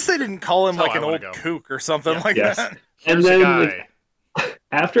least they didn't call him like an old kook or something like that. And then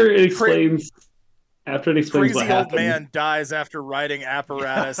after it explains crazy what happened, old man dies after riding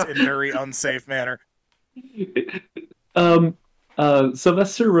apparatus in very unsafe manner.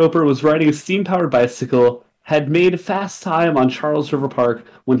 Sylvester Roper was riding a steam-powered bicycle, had made fast time on Charles River Park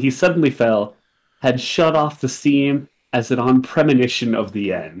when he suddenly fell, had shut off the steam as an on premonition of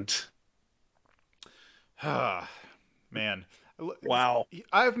the end. Man. Wow.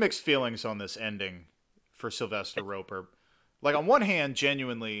 I have mixed feelings on this ending for Sylvester Roper. Like, on one hand,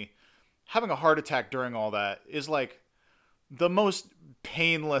 genuinely, having a heart attack during all that is like the most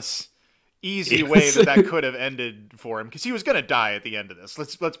painless, easy way that could have ended for him, because he was going to die at the end of this.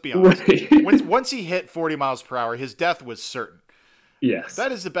 Let's be honest. Right. Once he hit 40 miles per hour, his death was certain. Yes.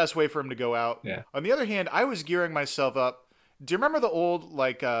 That is the best way for him to go out. Yeah. On the other hand, I was gearing myself up. Do you remember the old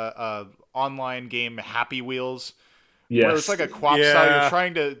online game Happy Wheels? Yes. Where it's like a quap style. You're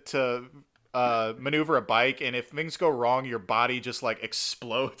trying to maneuver a bike, and if things go wrong, your body just like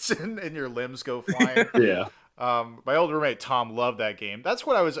explodes and your limbs go flying. Yeah. My old roommate Tom loved that game. That's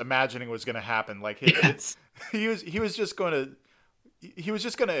what I was imagining was going to happen. Like he was just going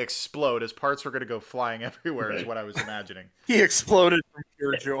to explode. His parts were going to go flying everywhere. Right. Is what I was imagining. He exploded from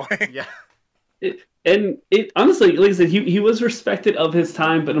pure joy. Yeah. It honestly, like I said, he was respected of his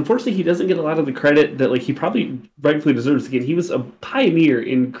time, but unfortunately he doesn't get a lot of the credit that like he probably rightfully deserves to get. He was a pioneer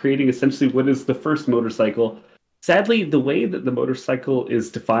in creating essentially what is the first motorcycle. Sadly, the way that the motorcycle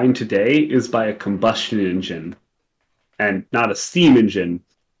is defined today is by a combustion engine and not a steam engine.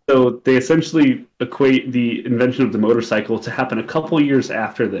 So they essentially equate the invention of the motorcycle to happen a couple years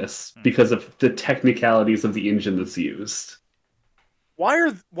after this because of the technicalities of the engine that's used.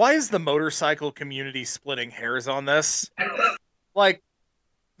 Why is the motorcycle community splitting hairs on this? Like,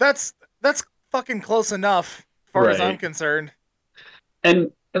 that's fucking close enough, as far as I'm concerned.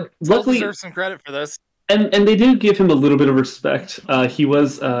 And luckily, deserves some credit for this. And they do give him a little bit of respect. He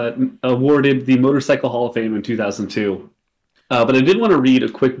was awarded the Motorcycle Hall of Fame in 2002. But I did want to read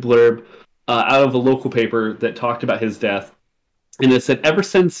a quick blurb out of a local paper that talked about his death. And it said, ever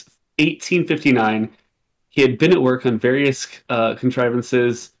since 1859, he had been at work on various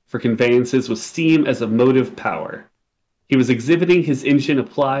contrivances for conveyances with steam as a motive power. He was exhibiting his engine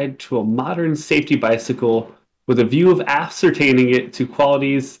applied to a modern safety bicycle with a view of ascertaining it to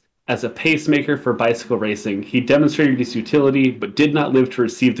qualities as a pacemaker for bicycle racing. He demonstrated his utility, but did not live to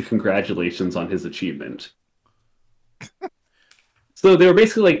receive the congratulations on his achievement. So they were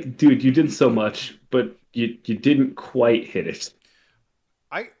basically like, dude, you did so much, but you didn't quite hit it.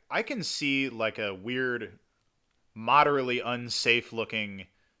 I can see like a weird, moderately unsafe looking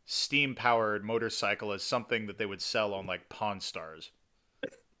steam-powered motorcycle as something that they would sell on like Pawn Stars.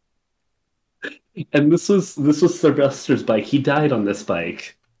 And this was Sylvester's bike. He died on this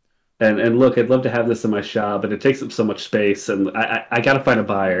bike. And look, I'd love to have this in my shop, but it takes up so much space, and I gotta find a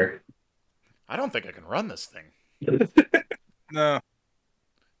buyer. I don't think I can run this thing. No.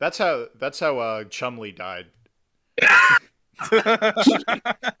 That's how Chumley died.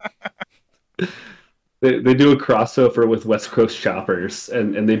 They do a crossover with West Coast Choppers,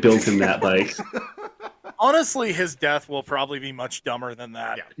 and they build him that bike. Honestly, his death will probably be much dumber than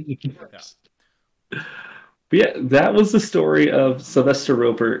that. But yeah, that was the story of Sylvester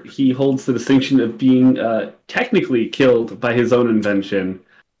Roper. He holds the distinction of being technically killed by his own invention.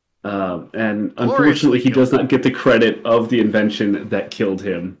 And unfortunately, he does not get the credit of the invention that killed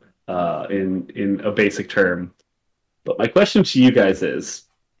him in a basic term. But my question to you guys is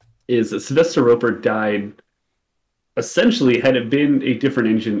that Sylvester Roper died, essentially, had it been a different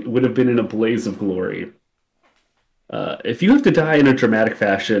engine, it would have been in a blaze of glory. If you have to die in a dramatic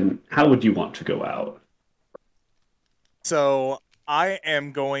fashion, how would you want to go out? So I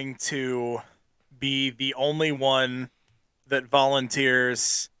am going to be the only one that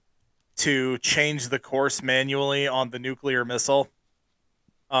volunteers to change the course manually on the nuclear missile.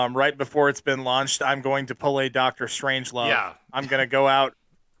 Right before it's been launched, I'm going to pull a Dr. Strangelove. Yeah. I'm going to go out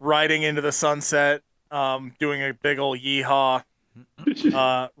riding into the sunset, doing a big old yeehaw,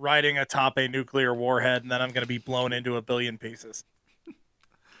 riding atop a nuclear warhead, and then I'm going to be blown into a billion pieces.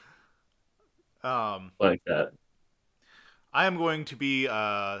 Like that. I am going to be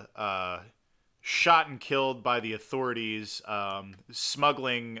shot and killed by the authorities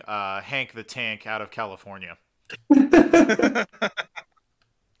smuggling Hank the Tank out of California.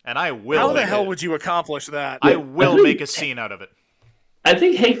 And I will. How the hell would you accomplish that? I will make a scene out of it. I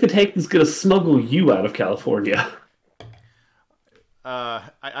think Hank the Tank is going to smuggle you out of California.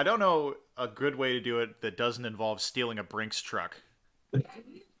 I don't know a good way to do it that doesn't involve stealing a Brinks truck.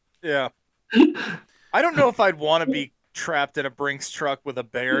 Yeah. I don't know if I'd want to be trapped in a Brinks truck with a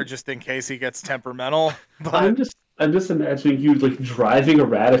bear just in case he gets temperamental. But I'm just imagining you like driving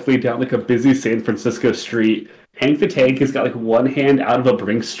erratically down like a busy San Francisco street. Hank the Tank has got like one hand out of a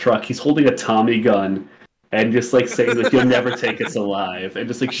Brinks truck. He's holding a Tommy gun and just like saying like you'll never take us alive and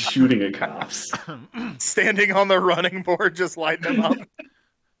just like shooting at cops. Standing on the running board, just lighting them up.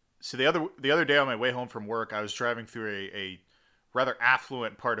 So the other day on my way home from work, I was driving through a rather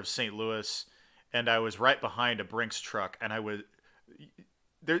affluent part of St. Louis, and I was right behind a Brinks truck, and I was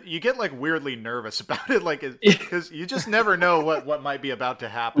there. You get like weirdly nervous about it, like because you just never know what might be about to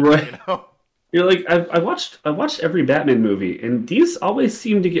happen. Right. You know? You're like I watched every Batman movie, and these always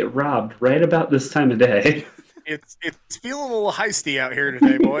seem to get robbed right about this time of day. It's feeling a little heisty out here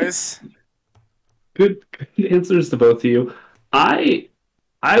today, boys. Good answers to both of you. I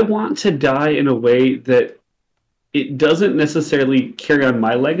want to die in a way that it doesn't necessarily carry on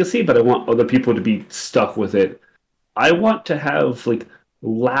my legacy, but I want other people to be stuck with it. I want to have like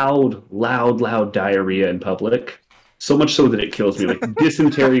loud diarrhea in public. So much so that it kills me, like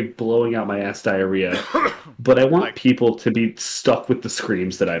dysentery, blowing out my ass diarrhea. But I want people to be stuck with the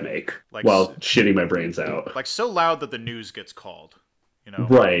screams that I make while shitting my brains out. Like so loud that the news gets called, you know?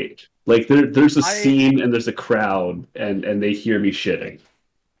 Right. Like there's a scene and there's a crowd and they hear me shitting.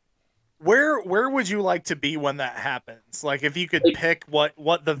 Where would you like to be when that happens? Like if you could pick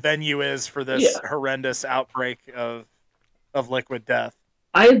what the venue is for this horrendous outbreak of liquid death.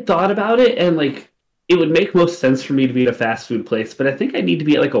 I had thought about it and like it would make most sense for me to be at a fast food place, but I think I need to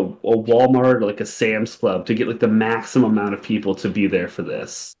be at like a Walmart or like a Sam's Club to get like the maximum amount of people to be there for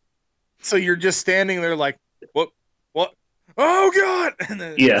this. So you're just standing there like, what? Oh God! And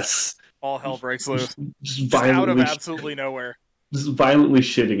then yes. All hell breaks loose. Just out of absolutely nowhere. Just violently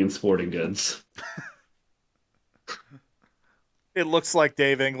shitting in sporting goods. It looks like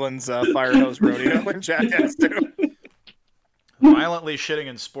Dave England's Fire Hose Rodeo in Jackass 2. Violently shitting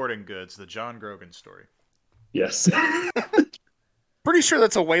in sporting goods, the John Grogan story. Yes. Pretty sure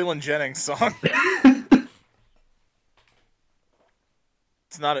that's a Waylon Jennings song.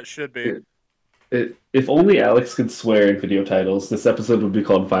 It's not, it should be. If only Alex could swear in video titles, this episode would be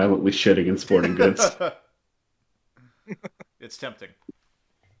called Violently Shitting in Sporting Goods. It's tempting.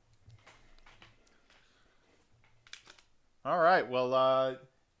 All right. Well,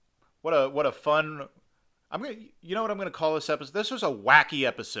 what a fun. You know what I'm gonna call this episode? This was a wacky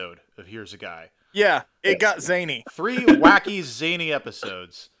episode of Here's a Guy. Yeah, it got zany. 3 wacky zany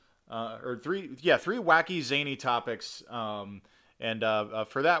episodes, three wacky zany topics. And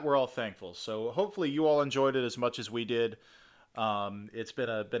for that, we're all thankful. So hopefully you all enjoyed it as much as we did. It's been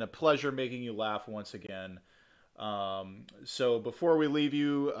a pleasure making you laugh once again. So before we leave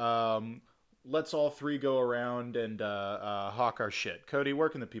you, let's all three go around and hawk our shit. Cody, where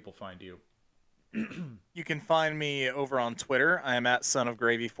can the people find you? You can find me over on Twitter. I am at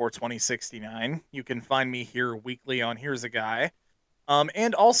sonofgravy42069. You can find me here weekly on Here's a Guy.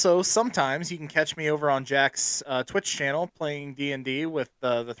 And also, sometimes you can catch me over on Jack's Twitch channel playing D&D with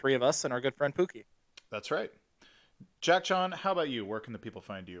the three of us and our good friend Pookie. That's right. Jack John, how about you? Where can the people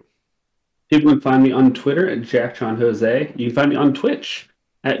find you? People can find me on Twitter at JackJohnJose. You can find me on Twitch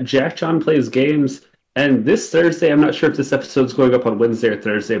at JackJohnPlaysGames. And this Thursday, I'm not sure if this episode's going up on Wednesday or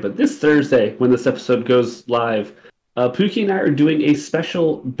Thursday, but this Thursday, when this episode goes live, Pookie and I are doing a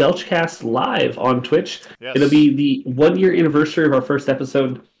special Belchcast live on Twitch. Yes. It'll be the 1 year anniversary of our first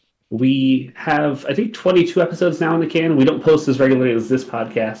episode. We have, I think, 22 episodes now in the can. We don't post as regularly as this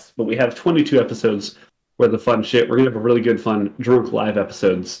podcast, but we have 22 episodes worth of fun shit. We're going to have a really good, fun, drunk live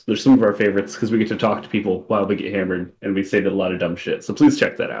episodes. They're some of our favorites because we get to talk to people while we get hammered, and we say a lot of dumb shit. So please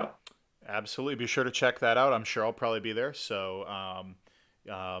check that out. Absolutely. Be sure to check that out. I'm sure I'll probably be there. So,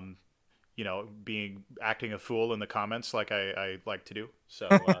 acting a fool in the comments like I like to do. So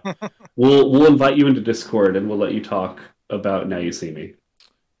we'll invite you into Discord and we'll let you talk about Now You See Me.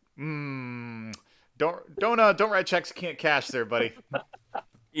 Don't write checks you can't cash there, buddy.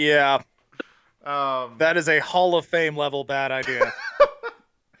 Yeah. That is a Hall of Fame level bad idea.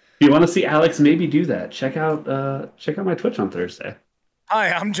 If you want to see Alex maybe do that, check out my Twitch on Thursday. Hi,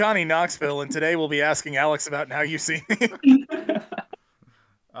 I'm Johnny Knoxville, and today we'll be asking Alex about Now You See Me.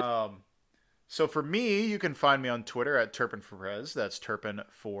 So for me, you can find me on Twitter at TurpinForPrez. That's Turpin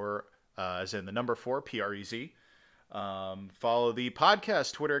for as in the number 4, PREZ. Follow the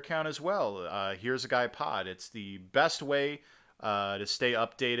podcast Twitter account as well. Here's a Guy Pod. It's the best way to stay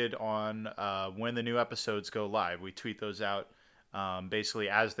updated on when the new episodes go live. We tweet those out basically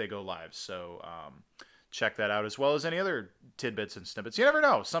as they go live. So check that out, as well as any other tidbits and snippets. You never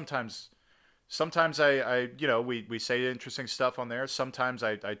know. Sometimes I we say interesting stuff on there. Sometimes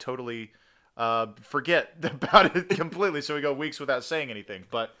I totally forget about it completely, so we go weeks without saying anything.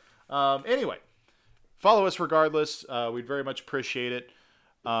 But anyway, follow us regardless. We'd very much appreciate it.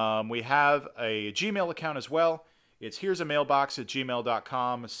 We have a Gmail account as well. It's here's a mailbox at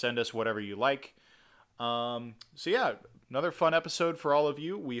gmail.com. Send us whatever you like. So yeah, another fun episode for all of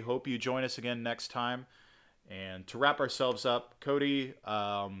you. We hope you join us again next time. And to wrap ourselves up, Cody,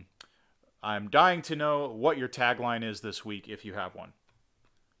 I'm dying to know what your tagline is this week, if you have one.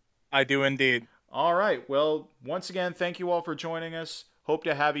 I do indeed. All right. Well, once again, thank you all for joining us. Hope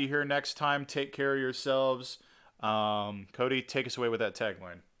to have you here next time. Take care of yourselves. Cody, take us away with that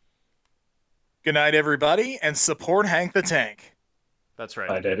tagline. Good night, everybody, and support Hank the Tank. That's right.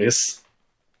 Bye, daddies.